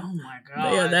like, oh my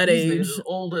god, yeah, that these age, niggas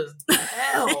old as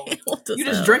hell. You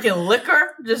just hell. drinking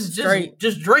liquor, just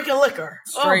drinking liquor.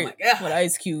 Straight oh my god, with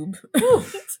Ice Cube.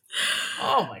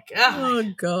 Oh my god. Oh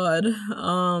god.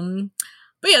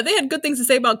 But yeah, they had good things to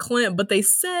say about Clint, but they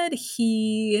said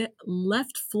he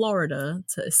left Florida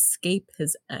to escape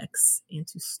his ex and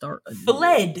to start a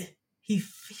fled. He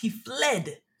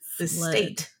fled the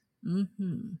state.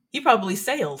 Mm-hmm. He probably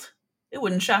sailed. It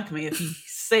wouldn't shock me if he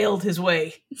sailed his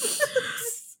way.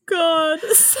 God,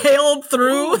 sailed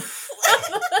through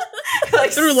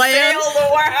like through land, sailed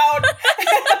around,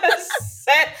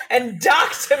 and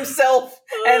docked himself,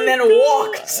 and then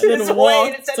walked his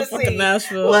way to Tennessee. To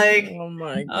Nashville. Like, oh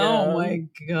my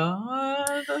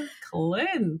god,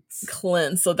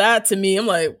 Clint. So that to me, I'm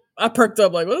like, I perked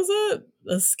up. Like, what is that?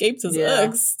 Escaped his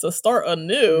ex to start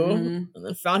anew, and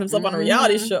then found himself on a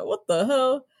reality show. What the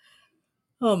hell?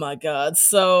 Oh my god.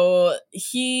 So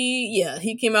he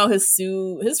came out his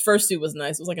first suit was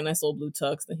nice. It was like a nice old blue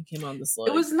tux. Then he came on this like,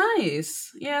 it was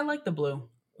nice. Yeah, I like the blue.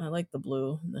 I like the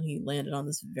blue. And then he landed on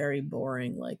this very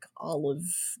boring, like olive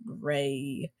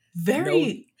gray,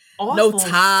 very awful, no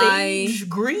tie, sage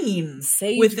green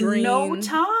with green. No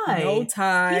tie.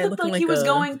 He looked like he was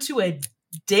going to a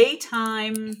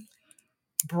daytime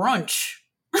brunch.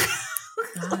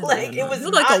 Like it was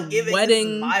like not a giving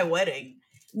wedding. My wedding.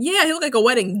 Yeah, he looked like a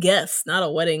wedding guest, not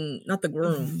the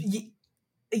groom.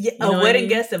 Yeah, a wedding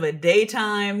guest of a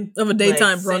daytime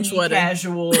brunch wedding,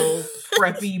 casual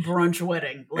preppy brunch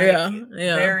wedding. Like,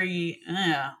 very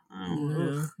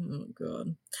Oh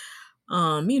god.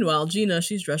 Meanwhile, Gina,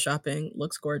 she's dress shopping,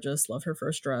 looks gorgeous. Love her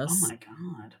first dress. Oh my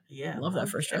god, yeah, love that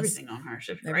first dress. Everything on her,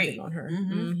 she's great. Everything on her.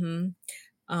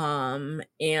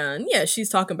 And yeah, she's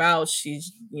talking about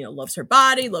she's loves her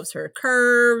body, loves her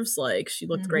curves. Like she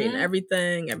looked great in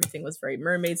everything. Everything was very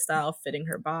mermaid style, fitting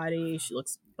her body. She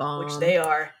looks bomb. Which they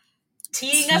are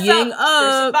teeing us up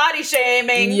for some body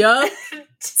shaming. Yup.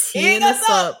 teeing us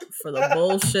up for the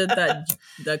bullshit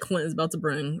that Clinton's about to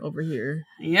bring over here.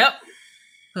 Yep.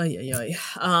 Oh yeah.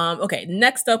 Okay,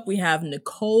 next up we have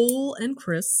Nicole and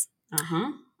Chris.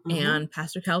 And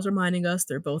Pastor Cal's reminding us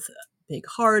they're both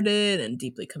big-hearted and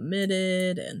deeply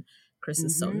committed, and Chris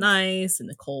is so nice, and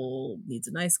Nicole needs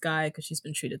a nice guy because she's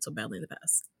been treated so badly in the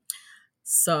past.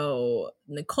 So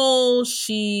Nicole,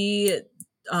 she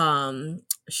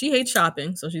hates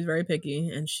shopping, so she's very picky,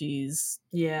 and she's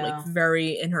like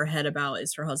very in her head about,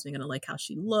 is her husband gonna like how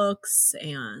she looks?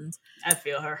 And I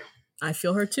feel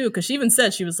her too, because she even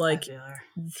said, she was like,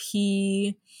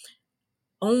 the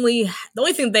only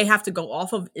thing they have to go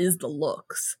off of is the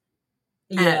looks.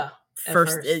 Yeah.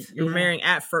 You're marrying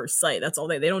at first sight. That's all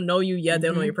they don't know you yet. They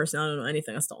don't know your personality, don't know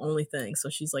anything. That's the only thing. So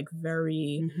she's like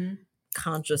very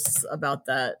conscious about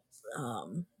that,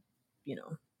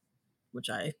 which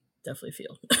I definitely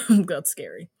feel. That's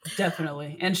scary.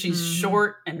 Definitely. And she's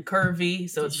short and curvy,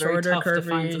 so it's very tough to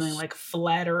find something like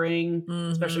flattering,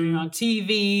 especially when you're on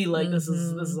TV. Like this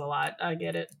is a lot. I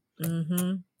get it.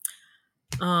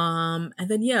 And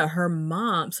then her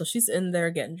mom, so she's in there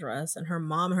getting dressed, and her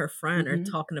mom and her friend are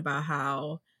talking about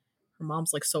how her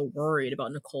mom's like so worried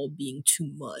about Nicole being too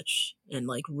much and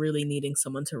like really needing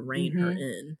someone to rein her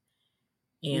in.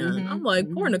 And I'm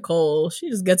like, poor Nicole, she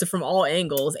just gets it from all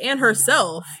angles, and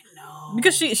herself. I know.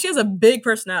 Because she has a big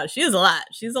personality. She has a lot.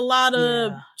 She's a lot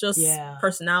of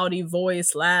personality,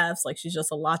 voice, laughs. Like she's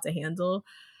just a lot to handle.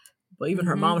 But even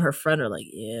her mom and her friend are like,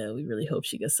 yeah, we really hope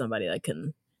she gets somebody that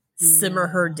can simmer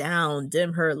her down,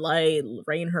 dim her light,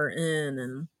 rein her in.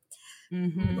 And I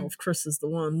don't know if Chris is the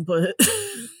one, but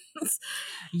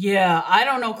I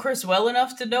don't know Chris well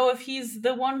enough to know if he's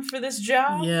the one for this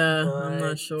job. I'm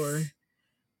not sure.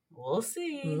 We'll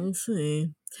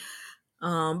see.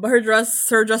 But her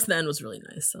dress at the end was really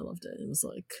nice. I loved it. It was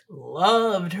like,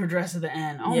 loved her dress at the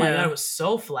end. Oh my god, it was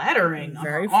so flattering.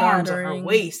 Very on her arms, flattering. on her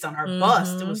waist, on her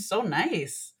bust. It was so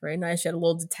nice. Very nice. She had a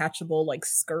little detachable like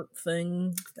skirt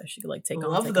thing that she could like take on.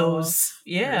 Love those. Off.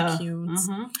 Yeah. Very cute.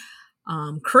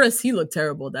 Chris, he looked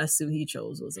terrible. That suit he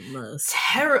chose was a mess.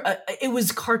 It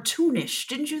was cartoonish.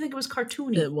 Didn't you think it was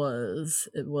cartoony? It was.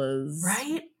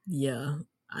 Right? Yeah.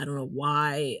 I don't know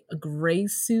why. A gray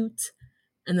suit.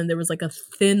 And then there was like a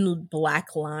thin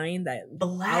black line that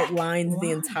outlined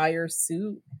the entire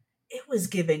suit. It was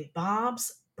giving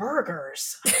Bob's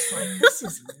burgers. I was like, this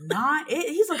is not it.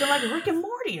 He's looking like Rick and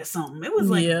Morty or something. It was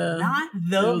like not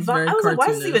the vibe. I was like, why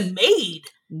is this even made?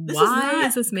 Why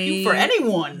is this made for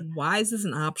anyone? Why is this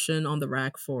an option on the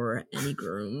rack for any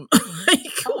groom?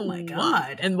 Oh my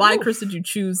god! And why, Chris, did you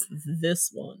choose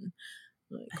this one?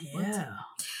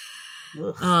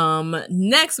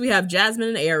 Next we have Jasmine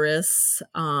and Eris.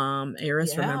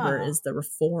 Eris, remember, is the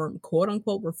quote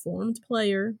unquote reformed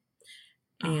player.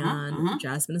 And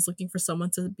Jasmine is looking for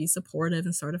someone to be supportive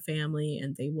and start a family,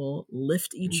 and they will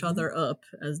lift each other up,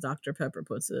 as Dr. Pepper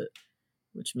puts it,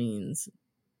 which means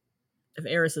if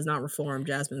Eris is not reformed,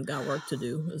 Jasmine's got work to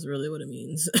do, is really what it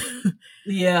means.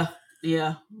 Yeah.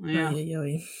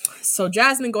 So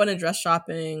Jasmine going to dress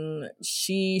shopping.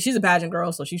 She's a pageant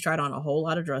girl, so she's tried on a whole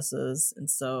lot of dresses, and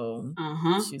so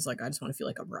she's like, I just want to feel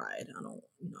like a bride. I don't,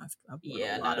 I've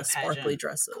worn a lot of sparkly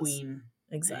dresses. Queen.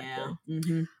 Exactly.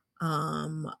 Yeah.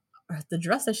 The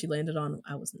dress that she landed on,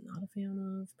 I was not a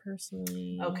fan of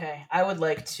personally. Okay, I would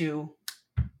like to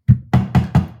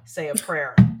say a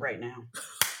prayer right now.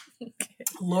 Okay.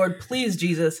 Lord, please,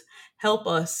 Jesus, help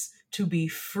us to be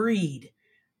freed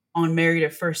on Married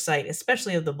at First Sight,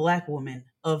 especially of the Black woman,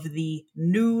 of the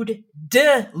nude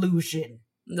delusion.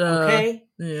 Okay?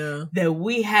 Yeah. That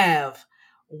we have.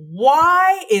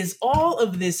 Why is all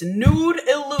of this nude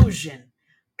illusion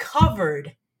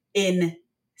covered in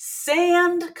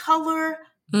sand color,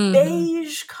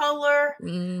 beige color?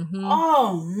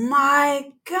 Oh my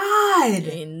God.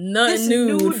 Ain't nothing this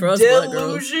nude for us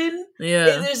delusion. Yeah.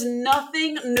 There's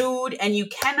nothing nude, and you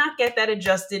cannot get that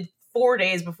adjusted 4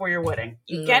 days before your wedding.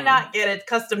 You cannot get a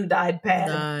custom dyed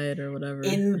pad or whatever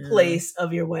in place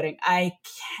of your wedding. I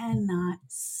cannot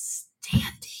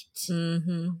stand it.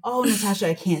 Oh, Natasha,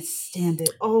 I can't stand it.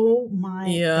 Oh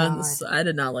my God. I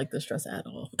did not like this dress at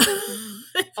all.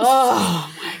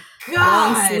 Oh my God.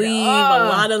 Long sleeve, a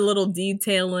lot of little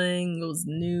detailing. It was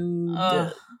nude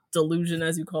delusion,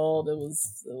 as you called. It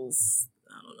was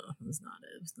I don't know. It was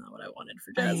not what I wanted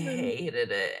for Jasmine. I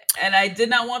hated it. And I did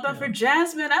not want that for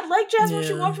Jasmine. I like Jasmine when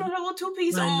she walked with her little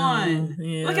two-piece on.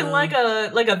 Looking like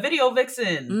a video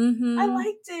vixen. I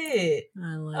liked it.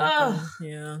 I liked it.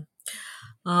 Yeah.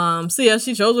 So yeah,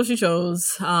 she chose what she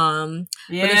chose. But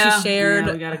then she shared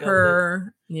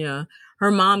her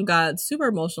mom got super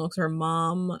emotional because her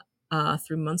mom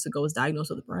 3 months ago was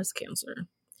diagnosed with breast cancer.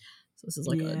 So this is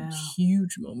like a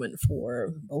huge moment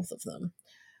for both of them.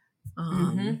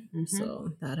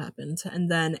 So that happened. And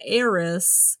then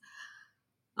Eris,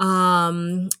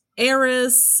 I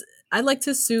liked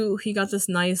his suit. He got this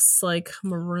nice like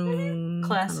maroon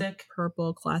classic kind of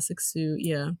purple classic suit.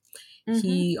 Yeah.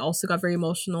 He also got very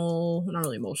emotional, not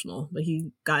really emotional, but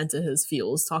he got into his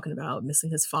feels talking about missing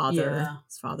his father,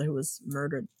 who was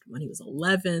murdered when he was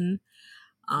 11.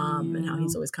 And how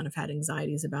he's always kind of had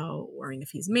anxieties about worrying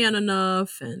if he's man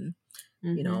enough and,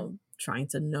 you know, trying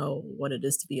to know what it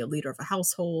is to be a leader of a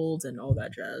household and all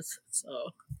that jazz.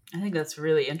 So I think that's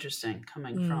really interesting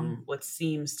coming from what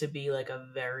seems to be like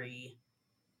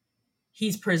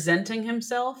he's presenting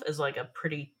himself as like a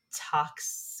pretty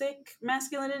toxic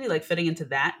masculinity, like fitting into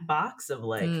that box of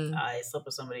like, I slept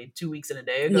with somebody 2 weeks and a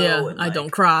day ago. And I like, don't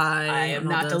cry. I am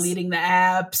not deleting the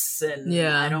apps and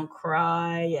I don't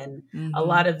cry. And a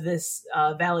lot of this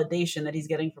validation that he's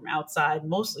getting from outside,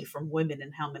 mostly from women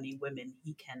and how many women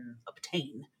he can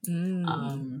obtain.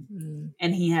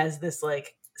 And he has this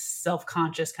like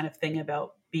self-conscious kind of thing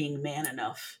about being man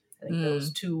enough. I think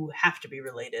those two have to be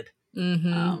related.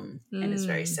 And it's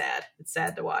very sad. It's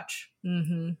sad to watch.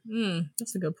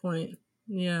 That's a good point.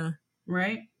 Yeah.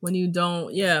 Right? When you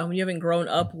haven't grown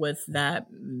up with that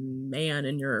man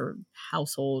in your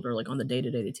household or like on the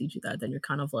day-to-day to teach you that, then you're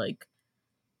kind of like,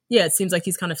 it seems like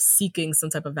he's kind of seeking some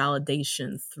type of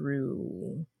validation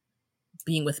through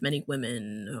being with many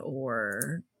women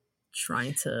or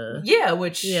trying to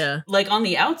like on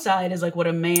the outside is like what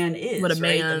a man is, what a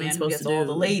man, right? The man is who supposed gets to all do.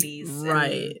 the ladies,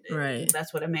 right.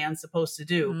 That's what a man's supposed to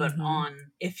do. But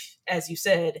if, as you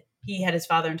said, he had his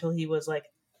father until he was like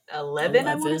 11.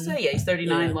 I want to say, he's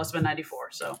 39, lost by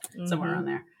 94, so somewhere around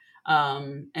there.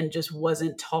 And just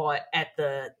wasn't taught at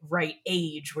the right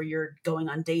age where you're going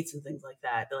on dates and things like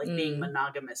that. That like being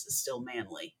monogamous is still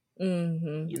manly.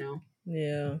 You know?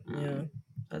 Yeah.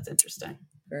 That's interesting.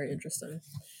 Very interesting.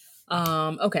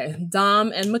 Okay,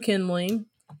 Dom and McKinley.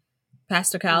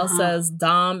 Pastor Cal says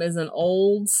Dom is an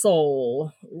old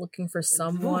soul looking for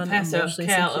someone Pastor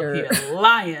Cal secure. up here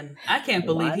lying. I can't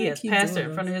believe he has pastor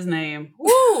in front of his name.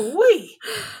 Woo wee!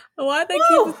 Why they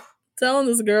keep telling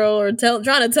this girl or trying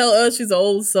to tell us she's an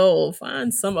old soul?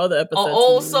 Find some other epithet.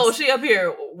 Old soul. She up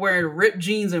here wearing ripped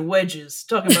jeans and wedges,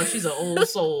 talking about she's an old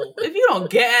soul. If you don't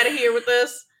get out of here with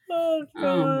this. Oh,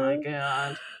 Oh my God.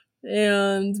 god.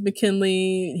 And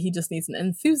McKinley, he just needs an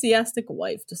enthusiastic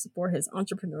wife to support his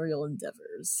entrepreneurial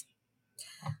endeavors.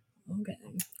 Okay.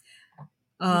 He's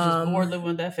just bored living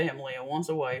with that family and wants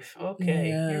a wife. Okay,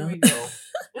 here Yeah. we go.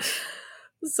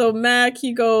 So Mac,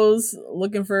 he goes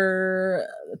looking for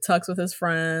Tux with his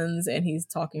friends, and he's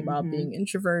talking about Mhm. being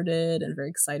introverted and very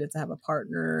excited to have a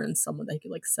partner and someone that he could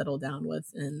like settle down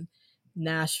with in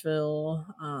Nashville.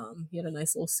 He had a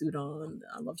nice little suit on.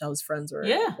 I loved how his friends were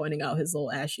Yeah. pointing out his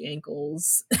little ashy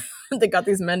ankles. They got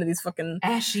these men in these fucking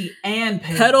Ashy and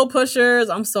pale. pedal pushers.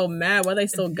 I'm so mad why they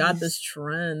still got These- this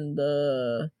trend.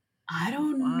 I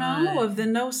don't Why? know of the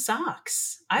no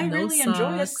socks. I No really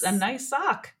enjoy socks. a nice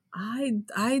sock.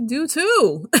 I do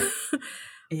too.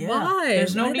 Yeah. Why?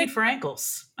 There's no Why need they- for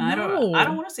ankles. No. I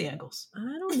don't want to see ankles. I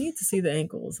don't need to see the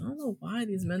ankles. I don't know why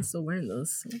these men still wearing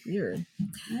this. So weird.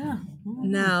 Yeah.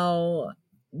 Now,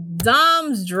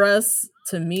 Dom's dress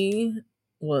to me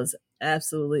was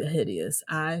absolutely hideous.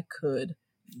 I could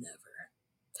never.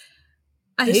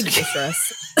 I This- hated this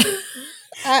dress.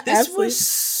 This was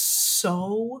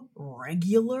so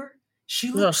regular.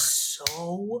 She looked Ugh.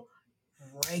 so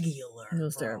regular. It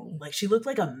was bro. terrible. Like she looked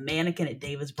like a mannequin at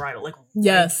David's Bridal. Like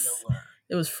Yes. regular.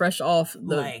 It was fresh off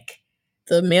Like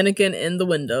the mannequin in the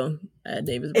window at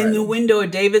David's in the Bridal. window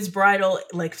at David's Bridal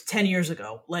like 10 years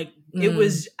ago. Like it Mm.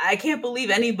 was, I can't believe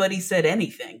anybody said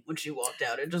anything when she walked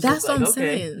out. It just That's looked what like, I'm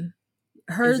okay. saying.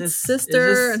 Her Is this- sister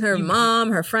is this- and her you-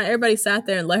 mom, her friend, everybody sat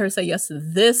there and let her say yes to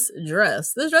this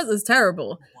dress. This dress is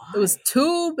terrible. It was Why?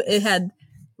 tube. It had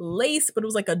lace, but it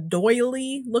was like a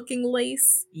doily looking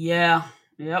lace. Yeah.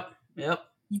 Yep.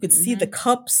 You could see the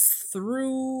cups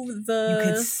through the.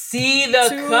 You could see the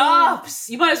Tube. cups.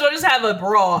 You might as well just have a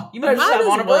bra. You might as well Might have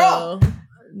on a as bra. well.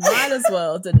 Might as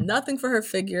well. Did nothing for her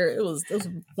figure. It was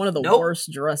one of the Nope. worst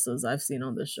dresses I've seen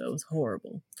on this show. It was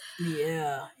horrible.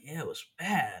 Yeah, it was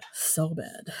bad. So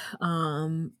bad.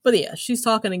 But yeah, she's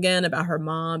talking again about her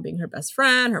mom being her best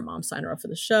friend. Her mom signed her up for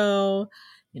the show.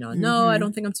 No, I Mhm.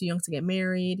 don't think I'm too young to get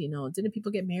married. Didn't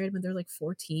people get married when they're like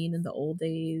 14 in the old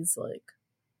days? Like,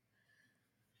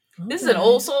 This is an okay.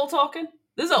 old soul talking.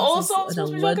 This is an old This is soul an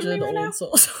supposed to be talking to me alleged right now. old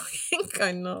soul talking.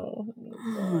 I know.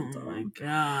 Oh my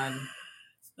god.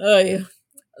 Oh yeah.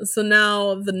 So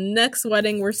now the next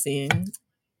wedding we're seeing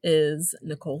is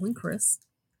Nicole and Chris.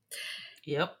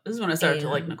 Yep. This is when I started to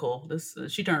like And- Nicole. This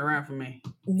she turned around for me.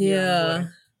 Yeah.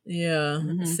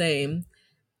 Mhm. Same.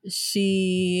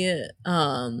 She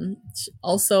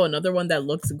also another one that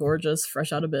looks gorgeous,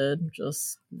 fresh out of bed,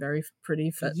 just very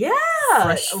pretty. Yeah.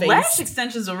 fresh Lash face.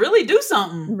 extensions will really do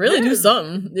something. Really do Yeah.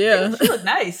 something. Yeah. She looked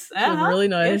nice. She looked really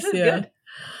nice, she looked yeah. good.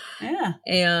 Yeah.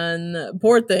 And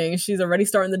poor thing, she's already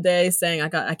starting the day saying,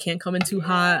 I can't come in too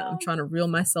hot. I'm trying to reel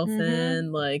myself Mhm.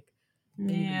 in, like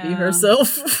Yeah. be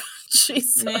herself.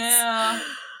 Jesus. Yeah.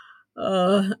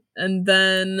 And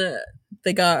then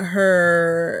they got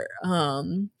her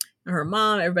her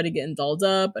mom, everybody getting dolled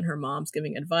up, and her mom's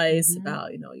giving advice Mhm.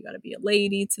 about, you got to be a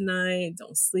lady tonight,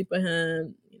 don't sleep with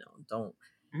him,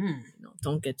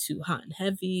 don't get too hot and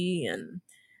heavy, and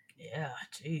Yeah.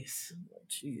 Jeez.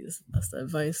 jeez, that's the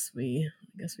advice I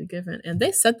guess we given. And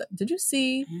they set did you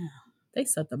see Yeah. they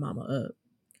set the mama up?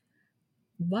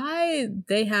 Why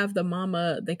they have the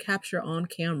mama, they capture on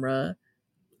camera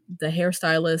the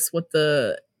hairstylist with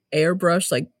the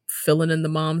airbrush like filling in the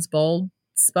mom's bald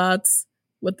spots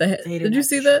with the They didn't did you have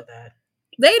see to show that?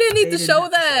 They didn't need They to didn't show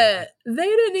have to show that. They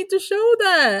didn't need to show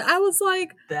that. I was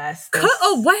like, That's cut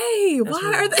away. that's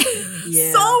Why are rude. they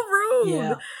Yeah. so rude?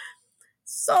 Yeah.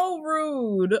 So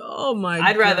rude. Oh my god.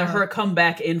 I'd rather her come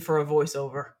back in for a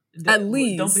voiceover. At Don't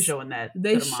least be showing that.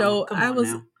 they to the mama. show- Come I on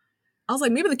was- now. I was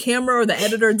like, maybe the camera or the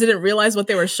editor didn't realize what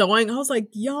they were showing. I was like,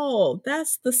 yo,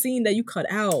 that's the scene that you cut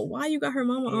out. Why you got her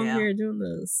mama on Yeah. here doing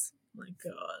this? My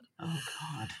god. Oh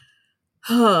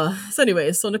god. So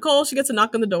anyway, so Nicole, she gets a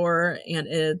knock on the door, and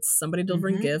it's somebody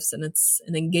delivering Mhm. gifts, and it's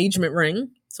an engagement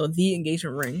ring. So the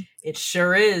engagement ring. It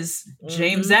sure is.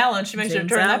 James Mhm. Allen. She makes sure to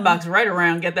James turn Allen. that box right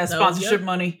around. Get that No, sponsorship yep.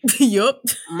 money. Yup.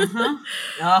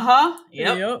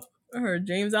 Yep. Her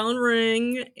James Allen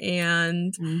ring,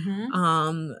 and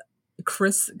Mm-hmm.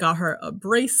 Chris got her a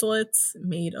bracelet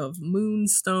made of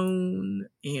moonstone,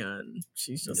 and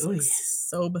she's just like Ooh.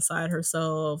 so beside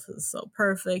herself. It's so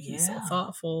perfect. He's so Yeah.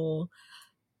 thoughtful.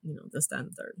 This, that, and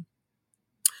the third.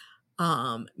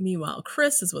 Meanwhile,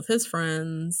 Chris is with his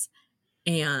friends,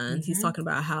 and he's Mhm. talking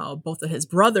about how both of his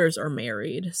brothers are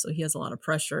married, so he has a lot of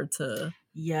pressure to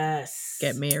Yes.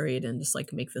 get married and just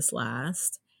like make this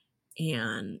last.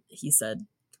 And he said,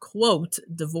 quote,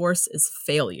 "Divorce is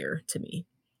failure to me,"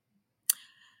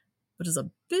 which is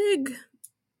a big.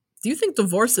 Do you think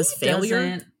divorce is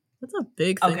failure? That's a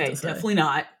big thing Okay, to say. definitely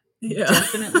not. Yeah.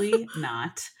 Definitely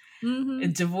not.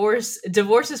 Mm-hmm.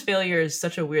 Divorce's failure is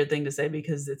such a weird thing to say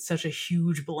because it's such a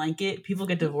huge blanket. People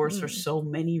get divorced for so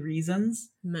many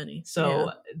reasons. Many.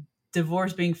 So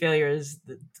divorce being failure is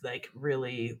like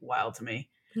really wild to me.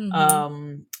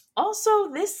 Mm-hmm.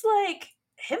 Also, this like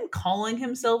him calling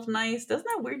himself nice, doesn't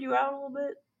that weird you out a little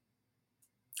bit?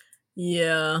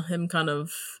 Yeah, him kind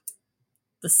of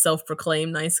the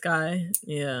self-proclaimed nice guy.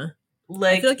 Yeah.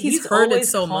 Like I feel like he's heard it always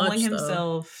so calling much,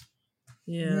 himself.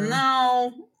 Yeah.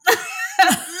 No.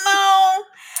 No.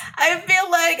 I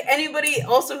feel like anybody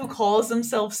also who calls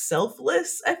themselves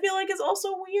selfless, I feel like is also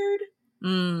weird.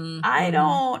 I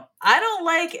don't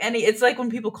like any. It's like when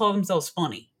people call themselves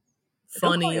funny.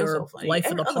 Funny or funny. life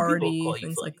of the Other people party, call you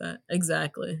things funny. like that.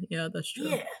 Exactly. Yeah, that's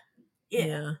true.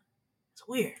 Yeah. It's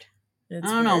weird. It's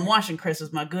I don't know. weird. I'm watching Chris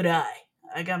with my good eye.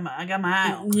 I got my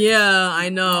eye on Chris. Yeah, I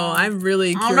know. I'm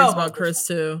really I don't curious know about about Chris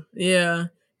too. Yeah,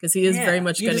 because he is very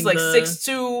much You're getting just like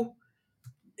the 6'2".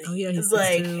 Oh yeah, he's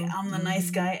like 6'2". I'm the nice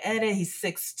guy edit. He's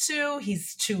 6'2".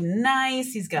 He's too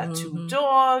nice. He's got 2 Mhm.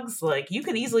 dogs. Like you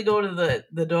can easily go to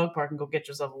the dog park and go get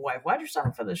yourself a wife. Why'd you sign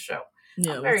up for this show?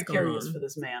 Yeah, I'm very what's going curious on? for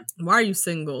this man. Why are you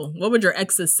single? What would your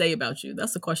exes say about you?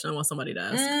 That's the question I want somebody to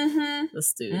ask.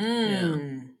 This dude. Yeah.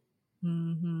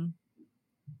 Mm-hmm.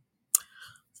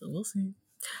 So we'll see.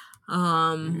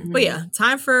 But yeah,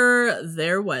 time for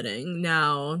their wedding.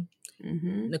 Now,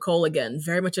 Nicole again,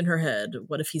 very much in her head.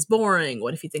 What if he's boring?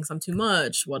 What if he thinks I'm too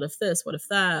much? What if this? What if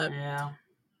that? Yeah.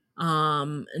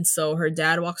 And so her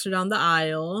dad walks her down the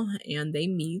aisle and they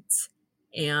meet.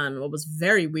 And what was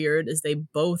very weird is they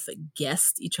both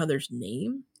guessed each other's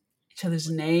name. Each other's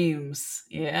names.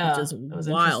 Yeah. Which is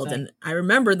wild. And I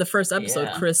remember the first episode,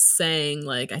 Yeah. Chris saying,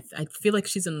 like, I feel like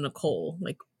she's in Nicole,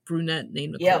 like brunette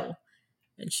named Nicole. Yep.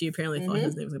 And she apparently thought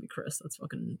his name was gonna be Chris. That's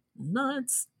fucking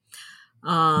nuts.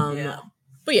 Yeah.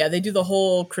 But yeah, they do the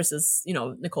whole Chris's,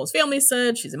 Nicole's family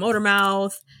said she's a motor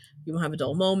mouth. You won't have a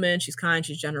dull moment. She's kind.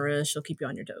 She's generous. She'll keep you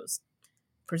on your toes.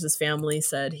 Chris's family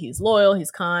said he's loyal. He's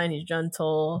kind. He's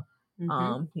gentle.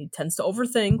 He tends to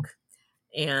overthink,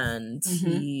 and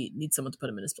he needs someone to put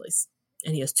him in his place.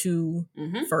 And he has 2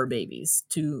 fur babies,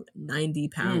 2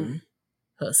 90-pound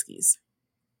huskies.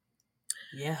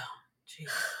 Yeah. Jeez.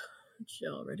 You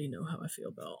already know how I feel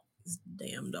about these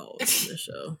damn dogs in this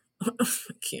show. I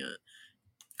can't.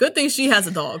 Good thing she has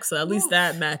a dog, so at least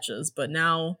that matches. But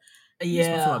now,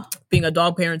 from being a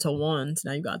dog parent to 1, to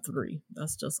now you got 3.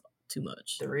 That's just too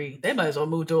much. 3. They might as well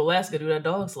move to Alaska to do that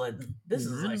dog sledding. This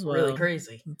is like really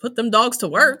crazy. Put them dogs to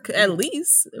work at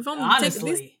least. If I'm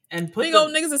honestly, taking these and put big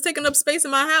old niggas is taking up space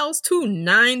in my house. 2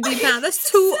 90-pound.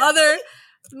 That's 2 other.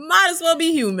 Might as well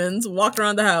be humans walking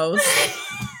around the house.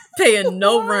 Paying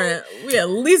no rent. We at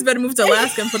least better move to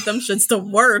Alaska and put them shits to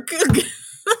work.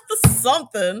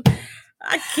 Something.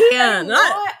 I can't.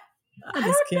 I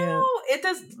just can't. Know. It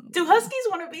does. Do Huskies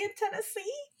want to be in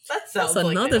Tennessee? That sounds like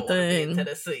another they don't thing. want to be in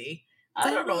Tennessee. I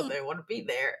don't know if they want to be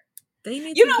there. They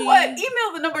need you know what?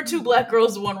 Email the number 2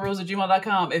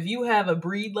 blackgirls1rose@gmail.com if you have a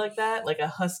breed like that, like a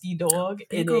husky dog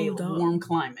in a warm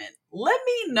climate. Let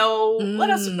me know. Let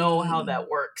us know how that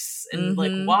works and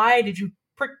like why did you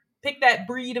pick that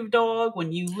breed of dog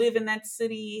when you live in that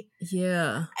city?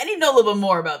 Yeah, I need to know a little bit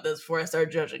more about this before I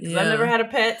start judging because I've never had a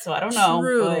pet, so I don't know.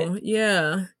 True. But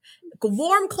yeah,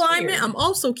 warm climate. I'm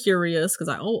also curious because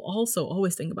I also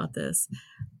always think about this.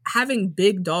 Having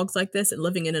big dogs like this and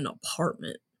living in an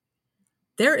apartment.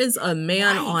 There is a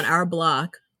man on our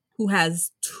block who has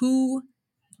 2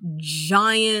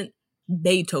 giant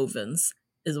Beethovens,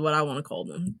 is what I want to call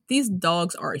them. These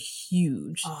dogs are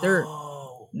huge. They're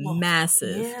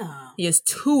massive. Yeah. He has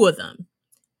 2 of them.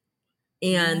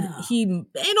 And he ain't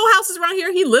no houses around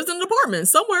here. He lives in an apartment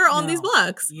somewhere on these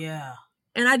blocks. Yeah.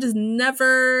 And I just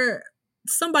never...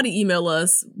 Somebody email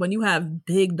us when you have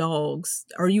big dogs,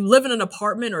 or you live in an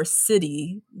apartment or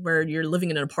city where you're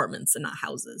living in apartments and not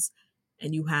houses.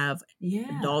 And you have a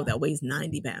dog that weighs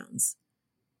 90 pounds.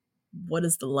 What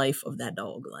is the life of that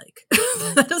dog like?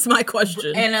 That is my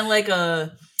question. And then like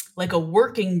a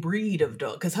working breed of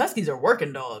dog, because Huskies are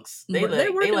working dogs. They like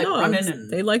dogs. Running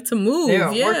and they like to move. They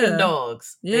are working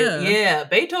dogs. Yeah,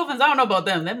 Beethovens. I don't know about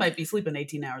them. They might be sleeping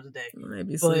 18 hours a day. Might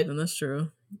be sleeping. That's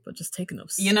true. But just taking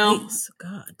up space.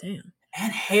 God damn.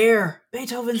 And hair.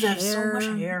 Beethovens have so much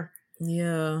hair.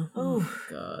 Yeah. Oh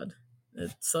God.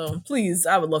 So please,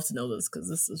 I would love to know this because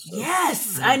this is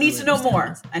just, I need to know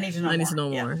more. I need to know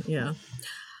more. Yeah.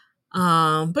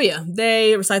 But yeah,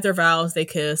 they recite their vows, they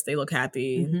kiss, they look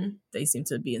happy, they seem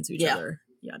to be into each other.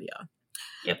 Yada yada.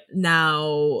 Yep.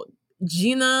 Now,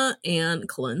 Gina and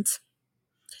Clint,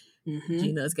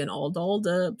 Gina's getting all dolled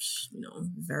up,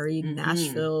 very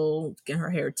Nashville, getting her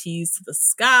hair teased to the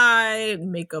sky.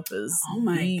 Makeup is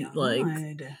God. like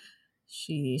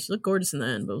she looked gorgeous in the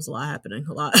end, but it was a lot happening,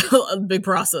 a big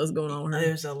process going on with her.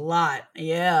 There's a lot,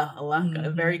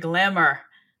 very glamour.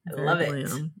 I love it.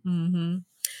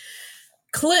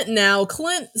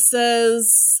 Clint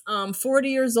says, 40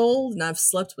 years old and I've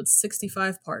slept with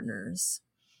 65 partners.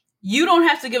 You don't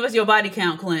have to give us your body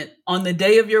count, Clint. On the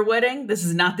day of your wedding, this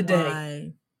is not the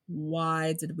day.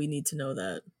 Why did we need to know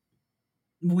that?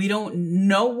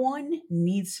 No one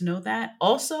needs to know that.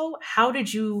 Also, how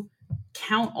did you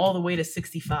count all the way to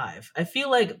 65? I feel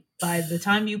like by the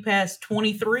time you pass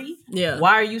 23,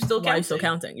 why are you still counting? Why are you still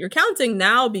counting? You're counting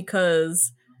now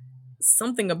because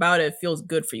something about it feels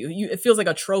good for you. It feels like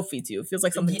a trophy to you. It feels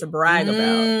like something to brag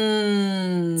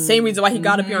about. Same reason why he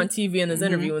got up here on TV in his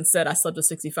interview and said, I slept at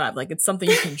 65. Like, it's something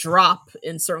you can drop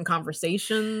in certain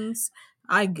conversations,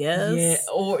 I guess.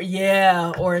 Or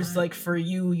it's like for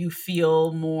you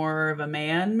feel more of a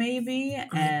man, maybe.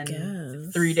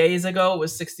 And 3 days ago it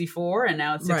was 64 and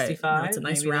now it's 65. Now it's a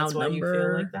nice maybe round that's why number. You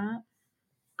feel like that.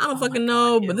 I don't fucking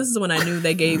know, but this is when I knew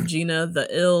they gave Gina the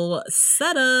ill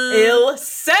setup.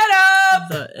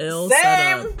 The ill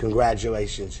setup.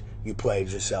 Congratulations. You played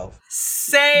yourself.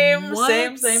 Same. What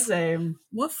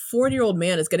 40-year-old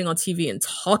man is getting on TV and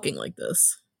talking like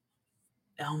this?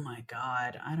 Oh my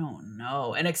God. I don't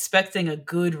know. And expecting a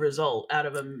good result out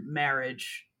of a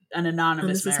marriage, an anonymous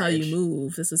marriage. This is how you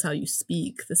move. This is how you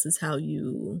speak. This is how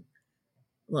you,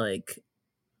 I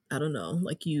don't know,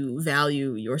 you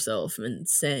value yourself and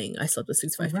saying I slept with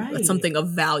 65 people. That's something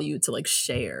of value to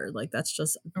share. That's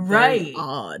just very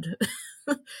odd.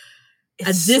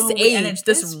 At this age,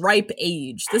 this ripe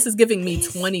age, this is giving me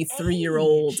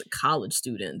 23-year-old college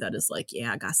student that is I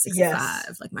got 65.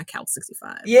 Yes. My count's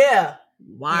 65. Yeah.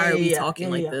 Why are we talking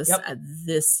like this at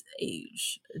this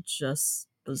age? It's just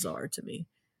bizarre to me.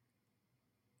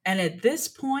 And at this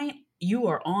point, you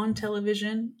are on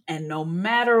television, and no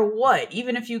matter what,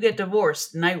 even if you get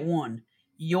divorced night one,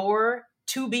 your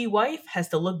to-be wife has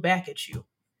to look back at you.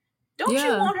 Don't you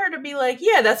want her to be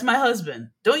that's my husband?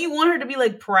 Don't you want her to be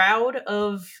proud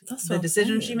of the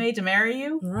decision she made to marry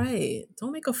you? Right.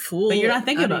 Don't make a fool. But you're not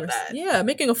thinking about that. Yeah,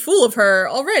 making a fool of her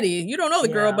already. You don't know the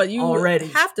girl, but you already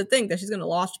have to think that she's going to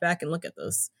launch back and look at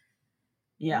this.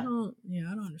 Yeah. I don't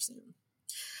understand.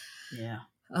 Yeah.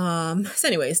 So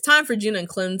anyways, time for Gina and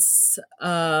Clint's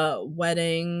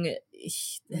wedding.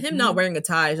 Him not wearing a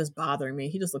tie is just bothering me.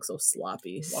 He just looks so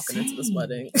sloppy walking into this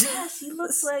wedding. Yes, he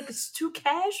looks like it's too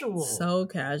casual. So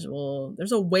casual.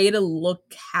 There's a way to look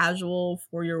casual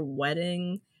for your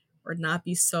wedding or not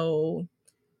be so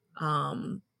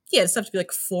it's have to be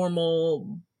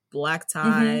formal black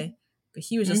tie. But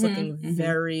he was just looking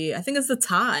very, I think it's the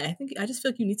tie. I just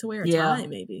feel like you need to wear a tie,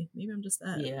 maybe. Maybe I'm just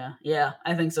that. Yeah,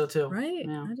 I think so too. Right?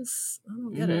 Yeah. I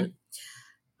don't get it.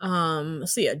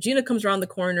 So Gina comes around the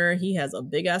corner. He has a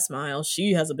big ass smile.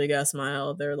 She has a big ass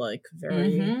smile. They're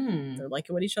they're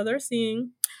liking what each other are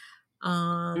seeing.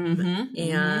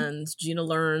 And Gina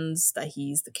learns that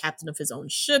he's the captain of his own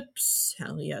ships.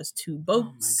 How he has 2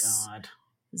 boats. Oh my God.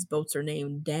 His boats are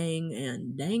named Dang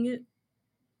and Dang It.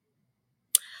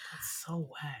 So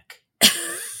whack.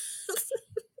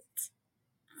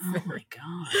 Oh my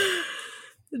God.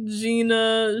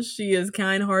 Gina, she is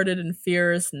kind-hearted and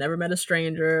fierce, never met a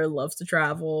stranger, loves to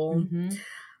travel.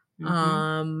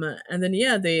 And then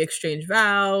they exchange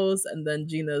vows, and then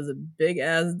Gina's a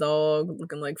big-ass dog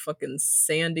looking like fucking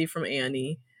Sandy from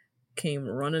Annie came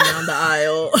running down the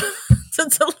aisle to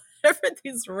deliver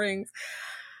these rings.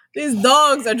 These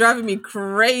dogs are driving me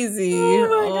crazy.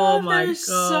 Oh my God, they're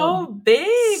so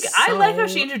big. I like how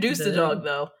she introduced the dog,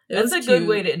 though. That's a good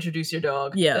way to introduce your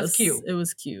dog. Yes, that's cute. It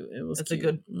was cute. That's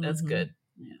good. That's good.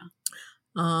 Yeah.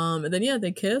 And then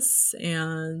they kiss,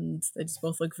 and they just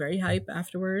both look very hype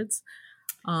afterwards.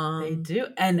 They do.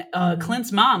 And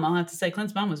Clint's mom, I'll have to say,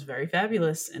 Clint's mom was very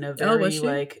fabulous in a very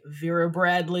Vera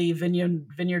Bradley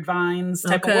Vineyard Vines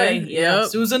type of way. Yeah,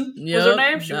 Susan was her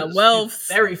name. She was wealth,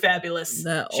 very fabulous.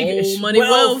 That old money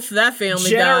wealth that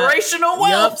family got. Generational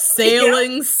wealth.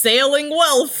 Sailing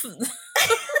wealth.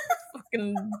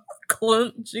 Fucking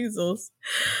Clint, Jesus.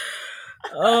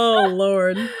 Oh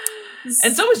Lord.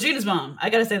 And so was Gina's mom. I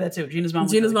gotta say that too. Gina's mom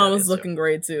was looking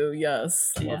great too.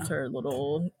 Yes, loved her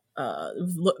little.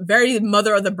 Very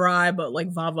Mother of the Bride, but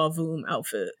Va Voom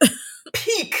outfit.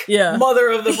 Peak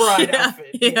Mother of the Bride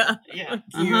outfit.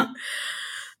 Yeah.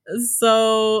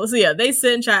 So they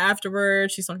sit and chat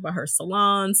afterwards. She's talking about her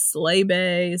salon, Slay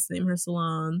Bay is the name of her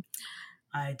salon.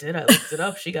 I did. I looked it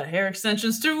up. She got hair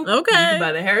extensions too. Okay. You can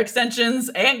buy the hair extensions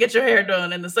and get your hair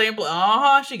done in the same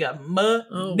place. She got money.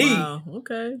 Oh, wow.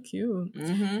 Okay, cute.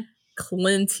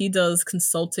 Clint, he does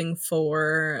consulting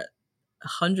for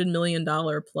 $100 million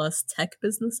plus tech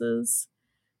businesses.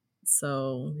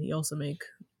 So he also make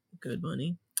good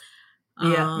money.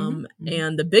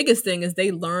 And the biggest thing is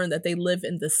they learn that they live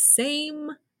in the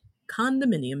same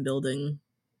condominium building.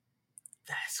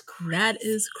 That's crazy. That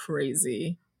is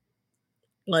crazy.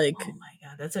 Like, oh my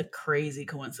God, that's a crazy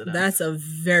coincidence. That's a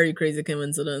very crazy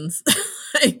coincidence.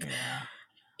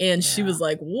 And she was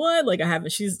like, what? Like, I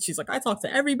haven't, she's like, I talk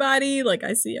to everybody. Like,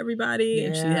 I see everybody.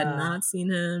 And she had not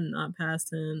seen him, not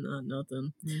passed him, not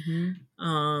nothing.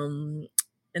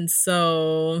 And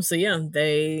so yeah,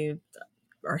 they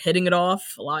are hitting it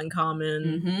off, a lot in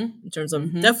common in terms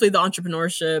of definitely the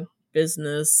entrepreneurship,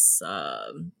 business,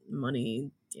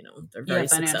 money, they're very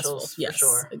successful. Yes, for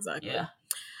sure. Exactly. Yeah.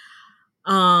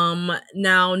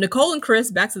 Now Nicole and Chris,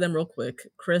 back to them real quick.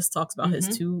 Chris talks about his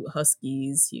 2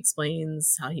 huskies. He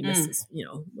explains how he missed his,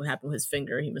 what happened with his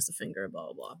finger. He missed a finger,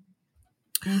 blah, blah, blah.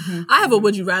 I have a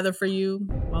would you rather for you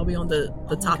while we on the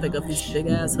topic of these big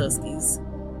ass huskies.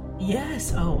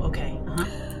 Yes. Oh, okay.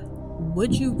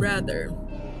 Would you rather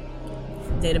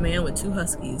date a man with 2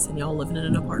 huskies and y'all living in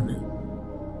an apartment?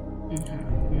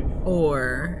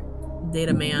 Or date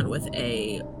a man with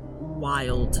a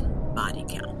wild body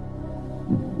count?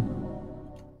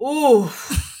 Ooh.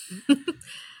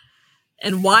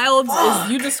 And wild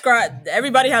is, you describe,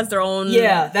 everybody has their own.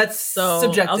 Yeah, that's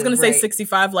subjective. I was going to say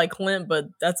 65 like Clint, but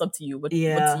that's up to you. What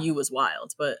to you is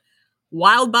wild. But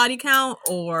wild body count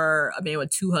or a man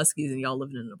with 2 huskies and y'all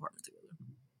living in an apartment together?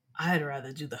 I'd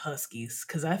rather do the huskies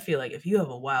because I feel like if you have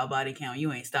a wild body count,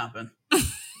 you ain't stopping.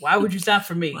 Why would you stop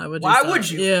for me? Why would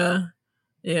you? Yeah.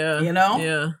 Yeah.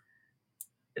 Yeah.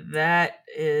 That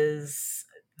is,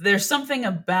 there's something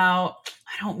about,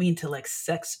 I don't mean to like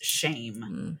sex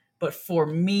shame, but for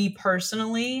me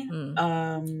personally,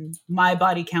 my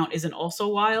body count isn't also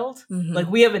wild. Like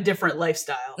we have a different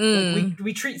lifestyle. Like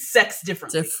we treat sex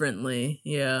differently.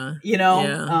 Yeah.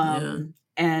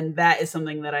 And that is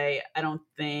something that I don't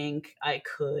think I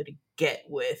could get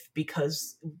with,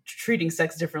 because treating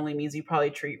sex differently means you probably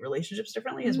treat relationships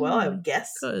differently as well, I would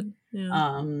guess. Good.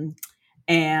 Yeah.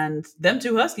 And them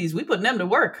 2 huskies, we putting them to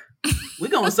work. We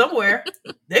going somewhere.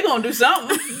 They're going to do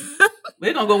something.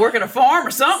 We're going to go work at a farm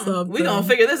or something. We're going to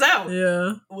figure this out.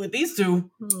 Yeah. With these 2.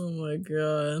 Oh my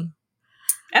God.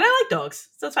 And I like dogs,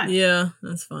 so that's fine. Yeah,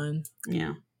 that's fine.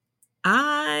 Yeah.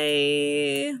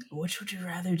 Which would you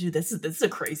rather do? This is a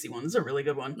crazy one. This is a really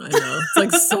good one. I know. It's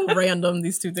like so random.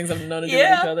 These 2 things have nothing to do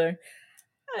with each other.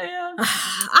 Yeah.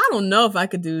 I don't know if I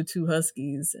could do 2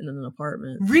 huskies in an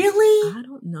apartment. Really? I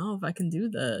don't know if I can do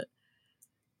that.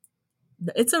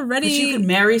 It's already. But you could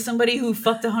marry somebody who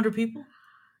fucked 100 people?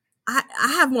 I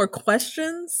have more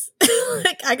questions.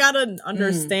 Like, I gotta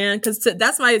understand, because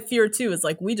that's my fear too. Is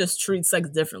like, we just treat sex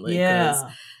differently. Yeah.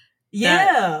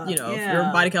 If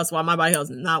your body count's wild, my body count's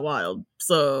not wild.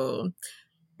 So,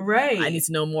 right. I need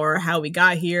to know more how we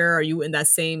got here. Are you in that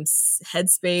same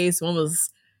headspace? One was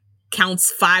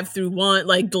counts 5 through 1,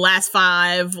 like the last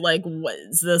 5. Like, what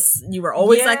is this? You were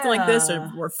always acting like this, or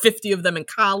were 50 of them in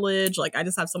college? Like, I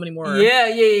just have so many more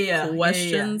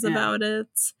questions about it.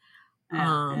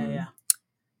 And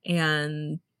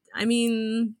I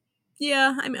mean,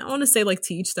 I want to say, like,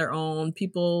 to each their own.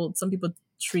 Some people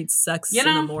treat sex in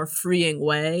a more freeing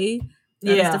way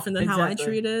that is different than how I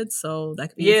treat it. So that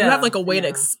could be, if you have like a way to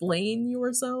explain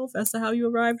yourself as to how you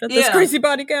arrived at this crazy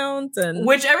body count, and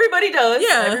which everybody does.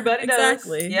 Everybody does.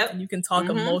 Exactly. Yep. You can talk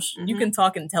you can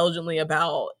talk intelligently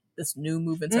about this new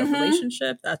move into a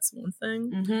relationship. That's one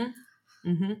thing.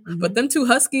 But them 2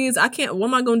 huskies, I can't. What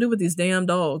am I gonna do with these damn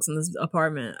dogs in this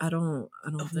apartment? I don't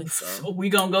think so. We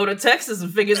gonna go to Texas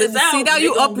and figure this out. See, now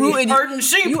you uprooting your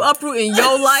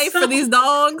life for these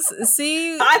dogs.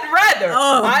 See, I'd rather.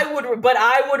 I would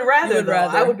rather.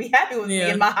 I would be happy with me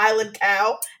and my Highland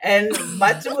cow and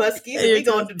my 2 huskies. And we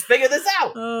gonna figure this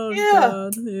out. Oh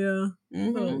God, yeah.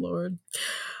 Oh Lord.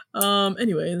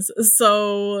 Anyways,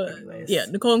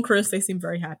 Nicole and Chris, they seem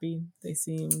very happy. They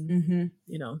seem,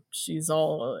 she's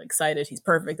all excited. He's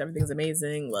perfect. Everything's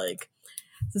amazing. Like,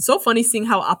 it's so funny seeing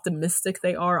how optimistic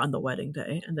they are on the wedding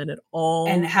day, and then it all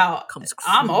comes.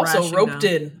 I'm also roped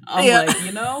in. I'm like,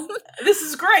 this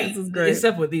is great. This is great.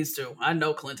 Except with these 2, I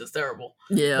know Clint is terrible.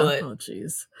 Yeah. But, oh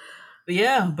jeez.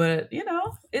 Yeah, but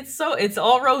it's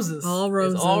all roses. All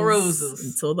roses. It's all roses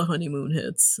until the honeymoon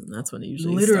hits, and that's when it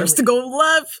usually starts to go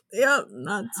left. Yep,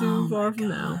 not too far from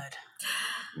now.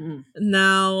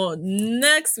 Now,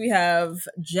 next we have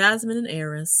Jasmine and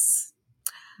Eris.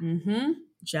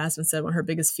 Jasmine said one of her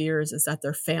biggest fears is that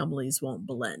their families won't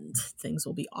blend. Things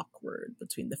will be awkward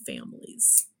between the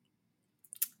families.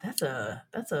 I feel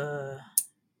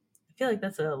like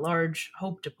that's a large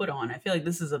hope to put on. I feel like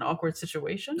this is an awkward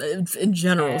situation. In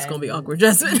general, it's going to be awkward,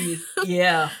 Jasmine.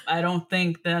 Yeah, I don't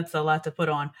think that's a lot to put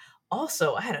on.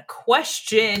 Also, I had a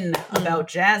question about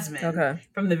Jasmine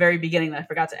from the very beginning that I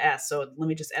forgot to ask. So let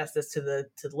me just ask this to the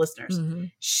listeners. Mm-hmm.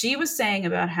 She was saying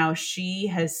about how she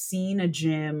has seen a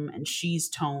gym and she's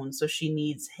toned, so she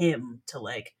needs him to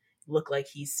like look like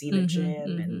he's seen a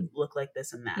gym and look like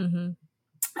this and that.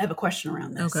 I have a question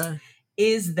around this. Okay.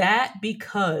 Is that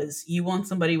because you want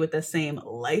somebody with the same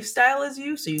lifestyle as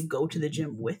you, so you go to the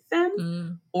gym with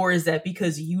them? Or is that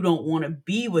because you don't want to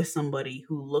be with somebody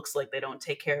who looks like they don't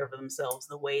take care of themselves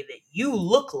the way that you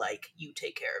look like you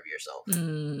take care of yourself?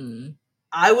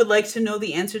 I would like to know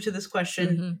the answer to this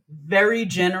question very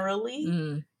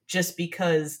generally, just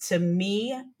because to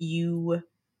me, you,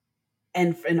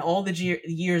 and in all the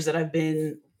years that I've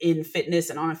been in fitness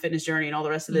and on a fitness journey and all the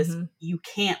rest of this, you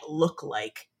can't look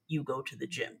like you go to the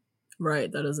gym.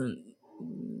 Right.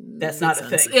 That's not a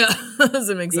thing. Yeah. That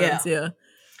doesn't make sense. Yeah.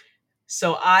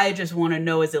 So I just want to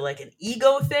know, is it like an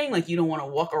ego thing? Like you don't want to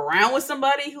walk around with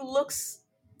somebody who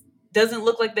doesn't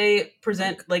look like they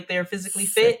present like they're physically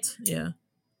fit? Yeah.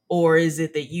 Or is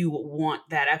it that you want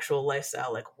that actual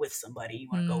lifestyle, like with somebody? You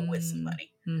want to go with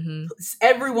somebody?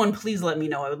 Everyone, please let me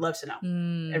know. I would love to know.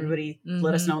 Everybody,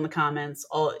 let us know in the comments.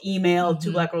 All email,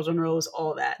 2 Black Girls, 1 Rose,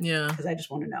 all that. Yeah. Because I just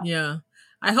want to know. Yeah.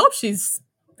 I hope she's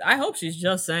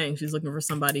just saying she's looking for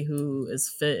somebody who is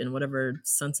fit in whatever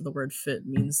sense of the word fit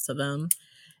means to them.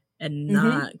 And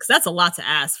not, because that's a lot to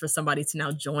ask for somebody to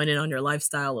now join in on your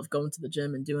lifestyle of going to the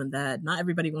gym and doing that. Not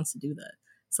everybody wants to do that.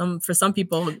 For some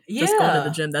people, just going to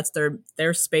the gym, that's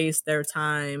their space, their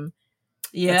time.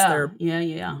 Yeah. That's their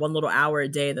 1 little hour a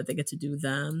day that they get to do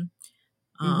them.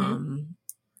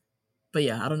 But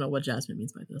yeah, I don't know what Jasmine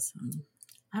means by this.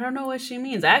 I don't know what she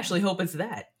means. I actually hope it's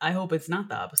that. I hope it's not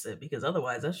the opposite, because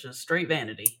otherwise that's just straight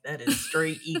vanity. That is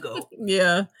straight ego.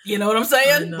 Yeah. You know what I'm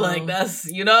saying? Like that's,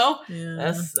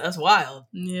 that's wild.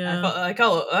 Yeah. I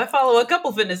follow a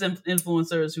couple fitness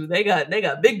influencers who they got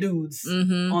big dudes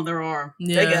on their arm.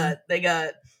 Yeah. They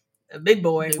got a big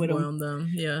boy with them. On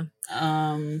them. Yeah.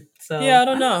 So yeah, I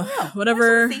don't know.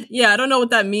 Whatever. Yeah, I don't know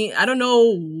what that means. I don't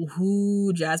know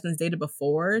who Jasmine's dated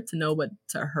before to know what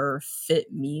to her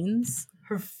fit means.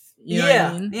 You know what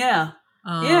I mean? Yeah.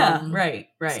 Right.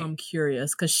 So I'm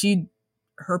curious because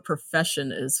her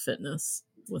profession is fitness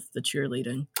with the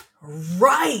cheerleading.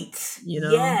 Right.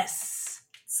 Yes.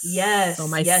 So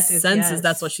my sense is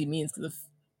that's what she means. Because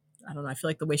I don't know. I feel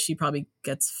like the way she probably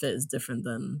gets fit is different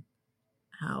than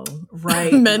how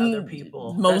other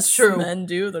people. Most men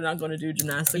do. They're not going to do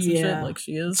gymnastics and shit like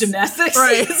she is. Gymnastics,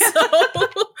 right? So,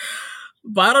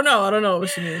 but I don't know what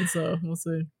she means. So we'll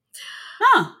see.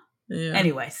 Huh. Yeah.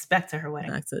 Anyways, back to her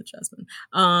wedding. Back to Jasmine.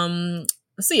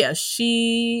 So yeah,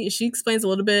 she explains a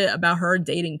little bit about her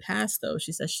dating past though.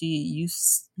 She says she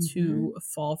used to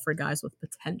fall for guys with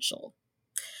potential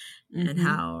and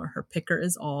how her picker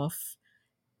is off.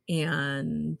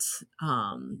 And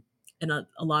in a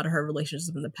lot of her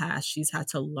relationships in the past, she's had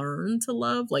to learn to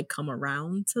love, like come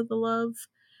around to the love.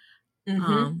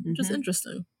 Which is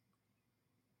interesting.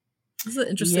 This is an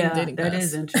interesting dating past. That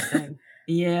is interesting.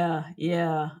 Yeah.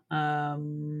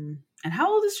 And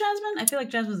how old is Jasmine? I feel like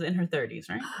Jasmine's in her 30s,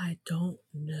 right? I don't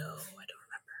know. I don't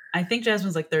remember. I think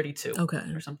Jasmine's like 32. Okay.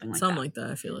 Or something like that,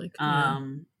 I feel like.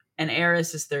 And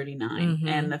Eris is 39.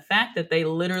 And the fact that they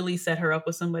literally set her up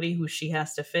with somebody who she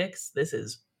has to fix, this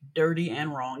is dirty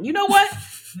and wrong. You know what?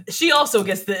 She also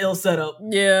gets the ill setup.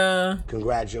 Yeah.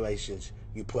 Congratulations.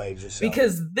 You played yourself.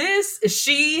 Because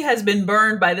she has been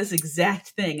burned by this exact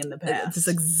thing in the past. This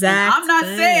exact I'm not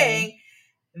saying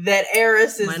that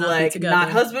Eris is not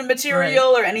husband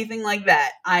material or anything like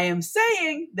that. I am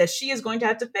saying that she is going to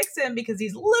have to fix him because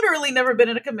he's literally never been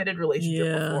in a committed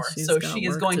relationship before. So she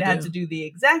is going to have to do the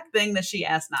exact thing that she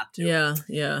asked not to. Yeah.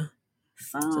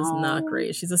 So, which is not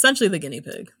great. She's essentially the guinea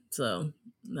pig. So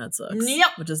that sucks. Yep.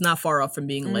 Which is not far off from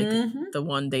being like the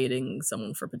one dating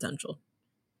someone for potential.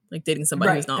 Like dating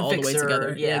somebody who's not all the way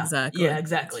together. Yeah, exactly. Yeah,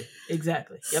 exactly.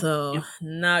 Yep. So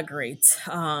not great.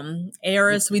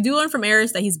 Eris, we do learn from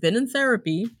Eris that he's been in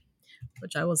therapy,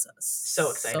 which I was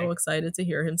so excited to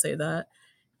hear him say that.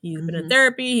 He's been in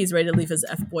therapy. He's ready to leave his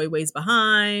F-boy ways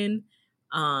behind.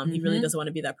 He really doesn't want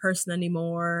to be that person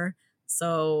anymore.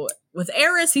 So with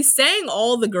Eris, he's saying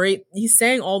all the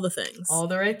things. All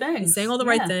the right things. He's saying all the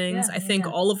right things. I think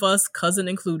all of us, cousin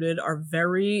included, are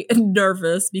very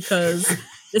nervous because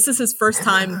this is his first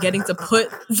time getting to put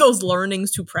those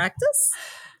learnings to practice.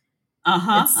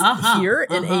 It's here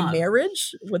in a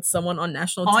marriage with someone on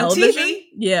national television. TV.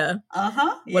 Yeah.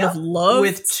 Would have Yep. loved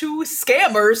With two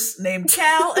scammers named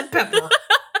Cal and Pepper.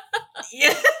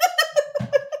 Yeah.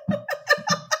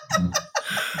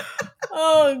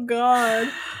 Oh God.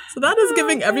 So that is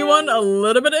giving everyone a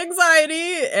little bit of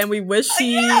anxiety, and we wish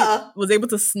he was able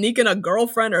to sneak in a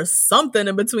girlfriend or something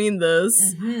in between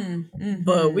this.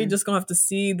 But we just gonna have to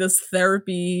see this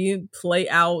therapy play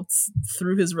out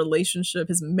through his relationship,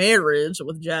 his marriage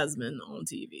with Jasmine on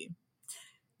TV,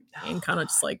 and kind of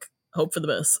just like hope for the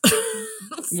best.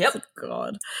 Yep.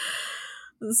 God.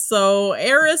 So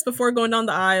Eris, before going down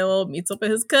the aisle, meets up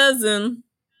with his cousin,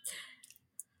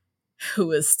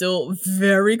 who is still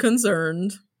very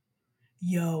concerned.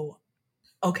 Yo.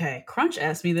 Okay, Crunch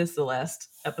asked me this the last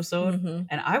episode,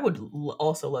 and I would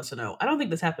also love to know. I don't think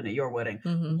this happened at your wedding.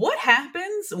 What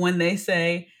happens when they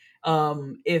say,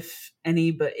 if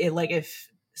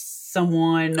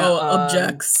someone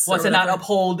objects, wants to not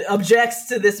objects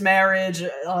to this marriage,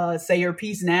 say your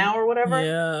piece now or whatever?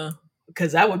 Yeah.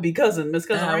 Because that would be Miss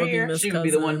Cousin right here. She would be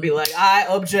the one to be like, I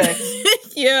object.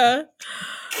 Yeah.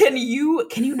 Can you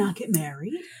not get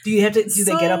married? Do you have to? Do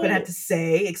they get up and have to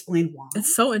explain why?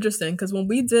 It's so interesting because when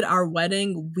we did our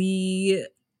wedding,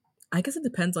 I guess it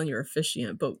depends on your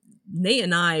officiant, but Nate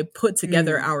and I put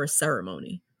together our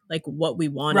ceremony, like what we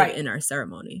wanted in our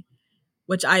ceremony,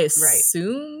 which I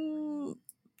assume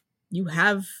you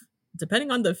have,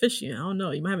 depending on the officiant. I don't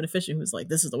know. You might have an officiant who's like,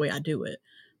 "This is the way I do it."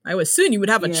 I would assume you would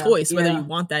have a choice whether you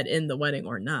want that in the wedding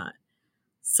or not.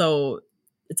 So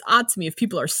it's odd to me if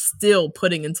people are still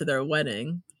putting into their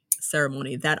wedding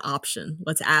ceremony that option.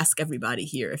 Let's ask everybody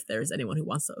here if there's anyone who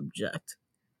wants to object.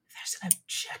 There's an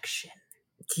objection.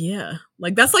 Yeah.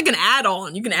 Like that's like an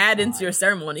add-on. You can add into your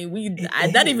ceremony.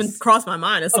 That even crossed my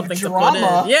mind as something to put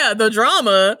in. Yeah, the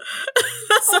drama.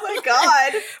 Oh my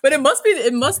God. But it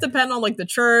must depend on like the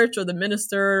church or the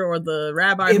minister or the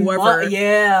rabbi, whoever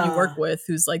you work with,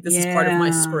 who's like, this is part of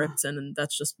my script and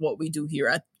that's just what we do here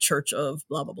at Church of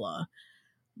blah blah blah.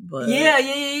 But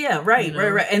right.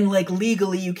 And like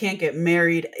legally you can't get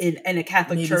married in a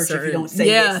Catholic church if you don't say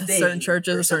this thing. Certain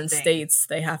churches or certain states,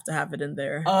 they have to have it in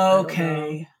there.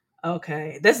 Okay.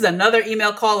 This is another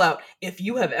email call out. If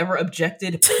you have ever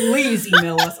objected, please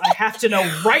email us. I have to know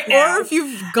right now. Or if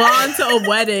you've gone to a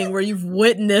wedding where you've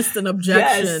witnessed an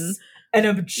objection. Yes, an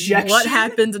objection. What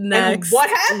happened next? And what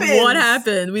happened? What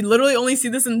happened? We literally only see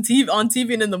this on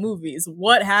TV and in the movies.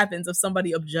 What happens if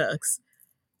somebody objects?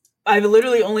 I've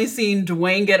literally only seen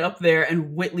Dwayne get up there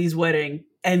and Whitley's wedding,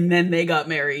 and then they got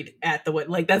married at the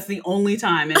wedding. Like that's the only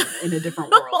time in a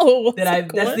different world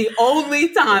that's the only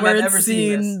time I've ever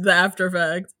seen this. The after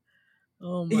effect.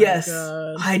 Oh my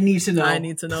God. I need to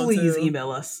know. Please too.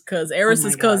 Email us. Because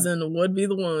Eris's cousin would be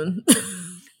the one.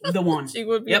 The one. She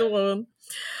would be the one.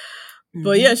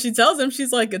 But yeah, she tells him,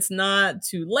 she's like, it's not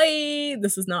too late.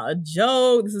 This is not a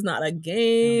joke. This is not a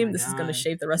game. This is going to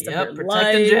shape the rest of your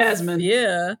life. Jasmine.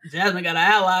 Yeah. Jasmine got an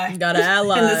ally. Got an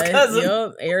ally. And his cousin.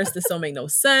 Yep. Eris, this don't make no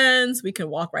sense. We can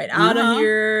walk right out of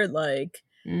here. Like,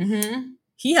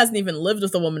 he hasn't even lived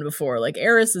with a woman before. Like,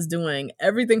 Eris is doing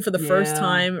everything for the first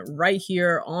time right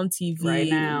here on TV right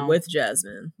now with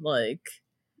Jasmine. Like,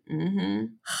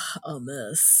 a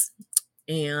mess.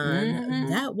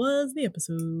 And that was the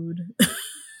episode.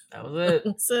 That was it.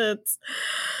 That's it.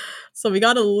 So we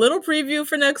got a little preview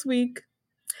for next week.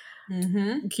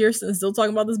 Kirsten's still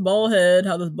talking about this bald head,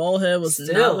 how this bald head was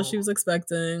not what she was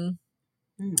expecting.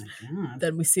 Oh my God.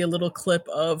 Then we see a little clip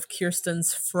of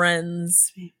Kirsten's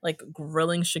friends like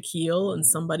grilling Shaquille and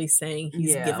somebody saying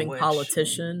he's giving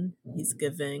politician. He's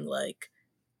giving like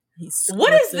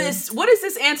What is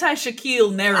this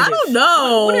anti-Shaquille narrative? I don't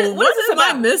know. What am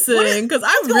I missing? Because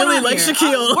I really like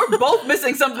Shaquille. We're both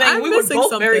missing something. We would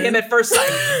both marry him at first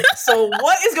sight. So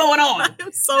what is going on?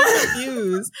 I'm so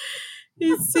confused.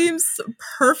 He seems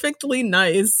perfectly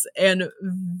nice and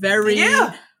very,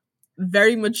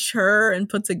 very mature and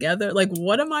put together. Like,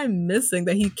 what am I missing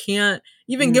that he can't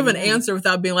even give an answer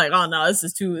without being like, oh no, this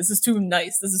is too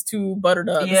nice. This is too buttered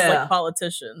up. This is like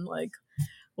politician. Like,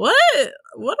 what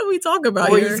are we talking about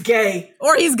here?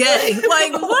 Or he's gay.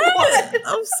 Like, what?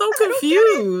 I'm so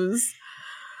confused.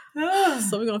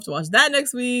 So we're gonna have to watch that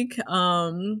next week.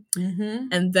 And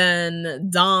then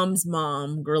Dom's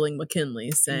mom grilling McKinley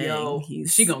saying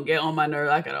she gonna get on my nerve.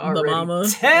 I can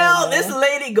already tell this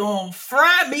lady gonna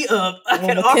fry me up. I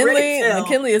can already tell.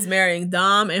 McKinley is marrying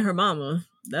Dom and her mama.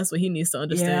 That's what he needs to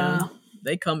understand.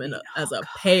 They come in as a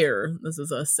pair. This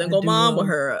is a single mom with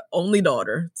her only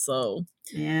daughter. So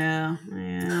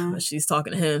but she's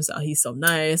talking to him, so he's so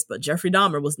nice. But Jeffrey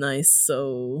Dahmer was nice,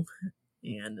 so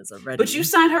and is already. But you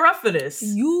signed her up for this.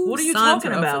 What are you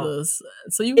talking about?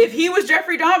 So if he was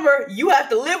Jeffrey Dahmer, you have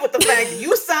to live with the fact that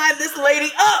you signed this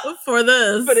lady up for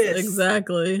this. Oh,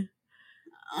 Exactly.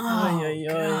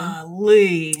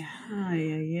 golly.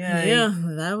 Yeah,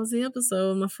 that was the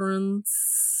episode, my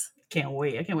friends. Can't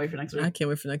wait. I can't wait for next week. I can't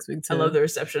wait for next week, too. I love the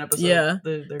reception episode. Yeah.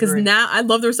 Because now, I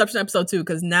love the reception episode, too,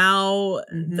 because now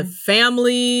the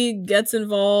family gets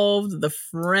involved, the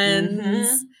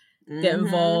friends get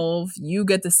involved. You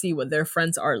get to see what their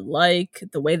friends are like,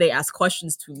 the way they ask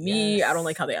questions to me. Yes. I don't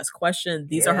like how they ask questions.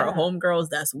 These are her homegirls.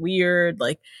 That's weird.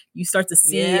 Like, you start to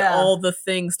see all the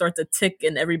things start to tick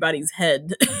in everybody's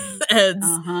heads.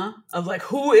 Of like,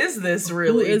 who is this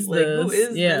really? Who is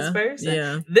this person?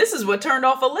 Yeah. This is what turned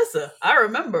off Alyssa. I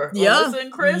remember. Alyssa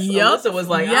and Chris. Alyssa was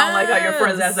like, I don't like how your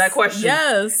friends ask that question.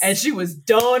 Yes. And she was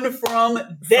done from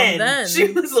then.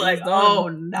 She was like, oh,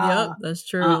 no. Nah. Yep, that's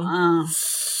true.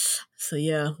 So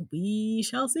yeah, we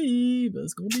shall see. But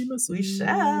it's gonna be messy. We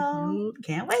shall.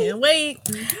 Can't wait.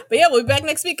 But yeah, we'll be back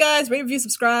next week, guys. Rate, review,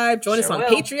 subscribe. Join us on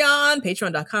Patreon.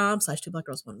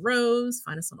 Patreon.com/2blackgirls1rose.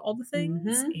 Find us on all the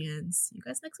things. And see you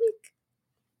guys next week.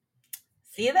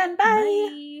 See you then.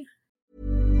 Bye.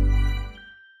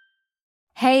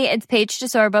 Hey, it's Paige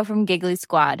DeSorbo from Giggly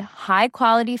Squad. High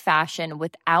quality fashion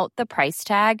without the price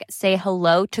tag. Say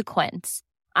hello to Quince.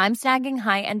 I'm snagging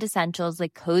high-end essentials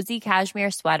like cozy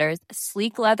cashmere sweaters,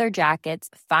 sleek leather jackets,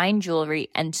 fine jewelry,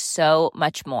 and so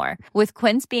much more. With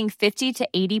Quince being 50 to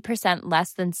 80%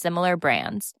 less than similar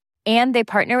brands. And they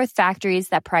partner with factories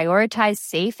that prioritize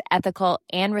safe, ethical,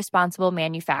 and responsible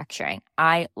manufacturing.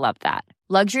 I love that.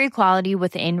 Luxury quality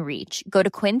within reach. Go to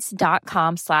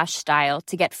quince.com/style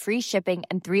to get free shipping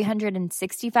and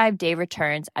 365-day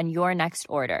returns on your next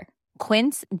order.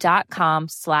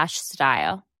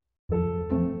 Quince.com/style.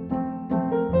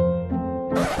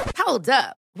 Hold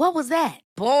up. What was that?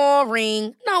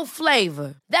 Boring. No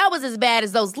flavor. That was as bad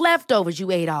as those leftovers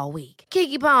you ate all week.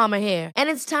 Keke Palmer here. And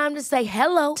it's time to say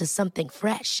hello to something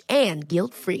fresh and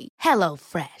guilt-free. Hello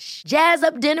Fresh. Jazz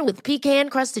up dinner with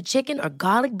pecan-crusted chicken or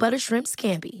garlic butter shrimp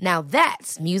scampi. Now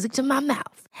that's music to my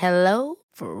mouth. Hello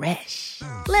Fresh.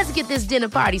 Let's get this dinner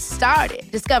party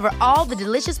started. Discover all the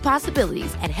delicious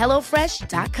possibilities at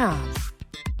hellofresh.com.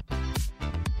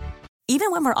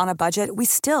 Even when we're on a budget, we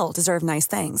still deserve nice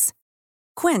things.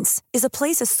 Quince is a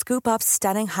place to scoop up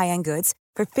stunning high-end goods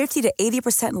for 50 to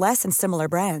 80% less than similar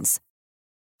brands.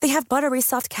 They have buttery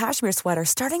soft cashmere sweaters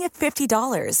starting at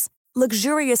 $50,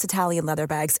 luxurious Italian leather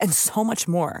bags, and so much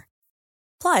more.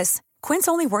 Plus, Quince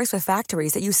only works with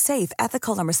factories that use safe,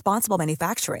 ethical, and responsible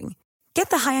manufacturing. Get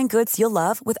the high-end goods you'll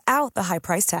love without the high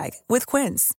price tag with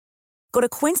Quince. Go to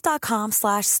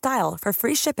quince.com/style for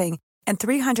free shipping and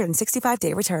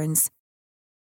 365-day returns.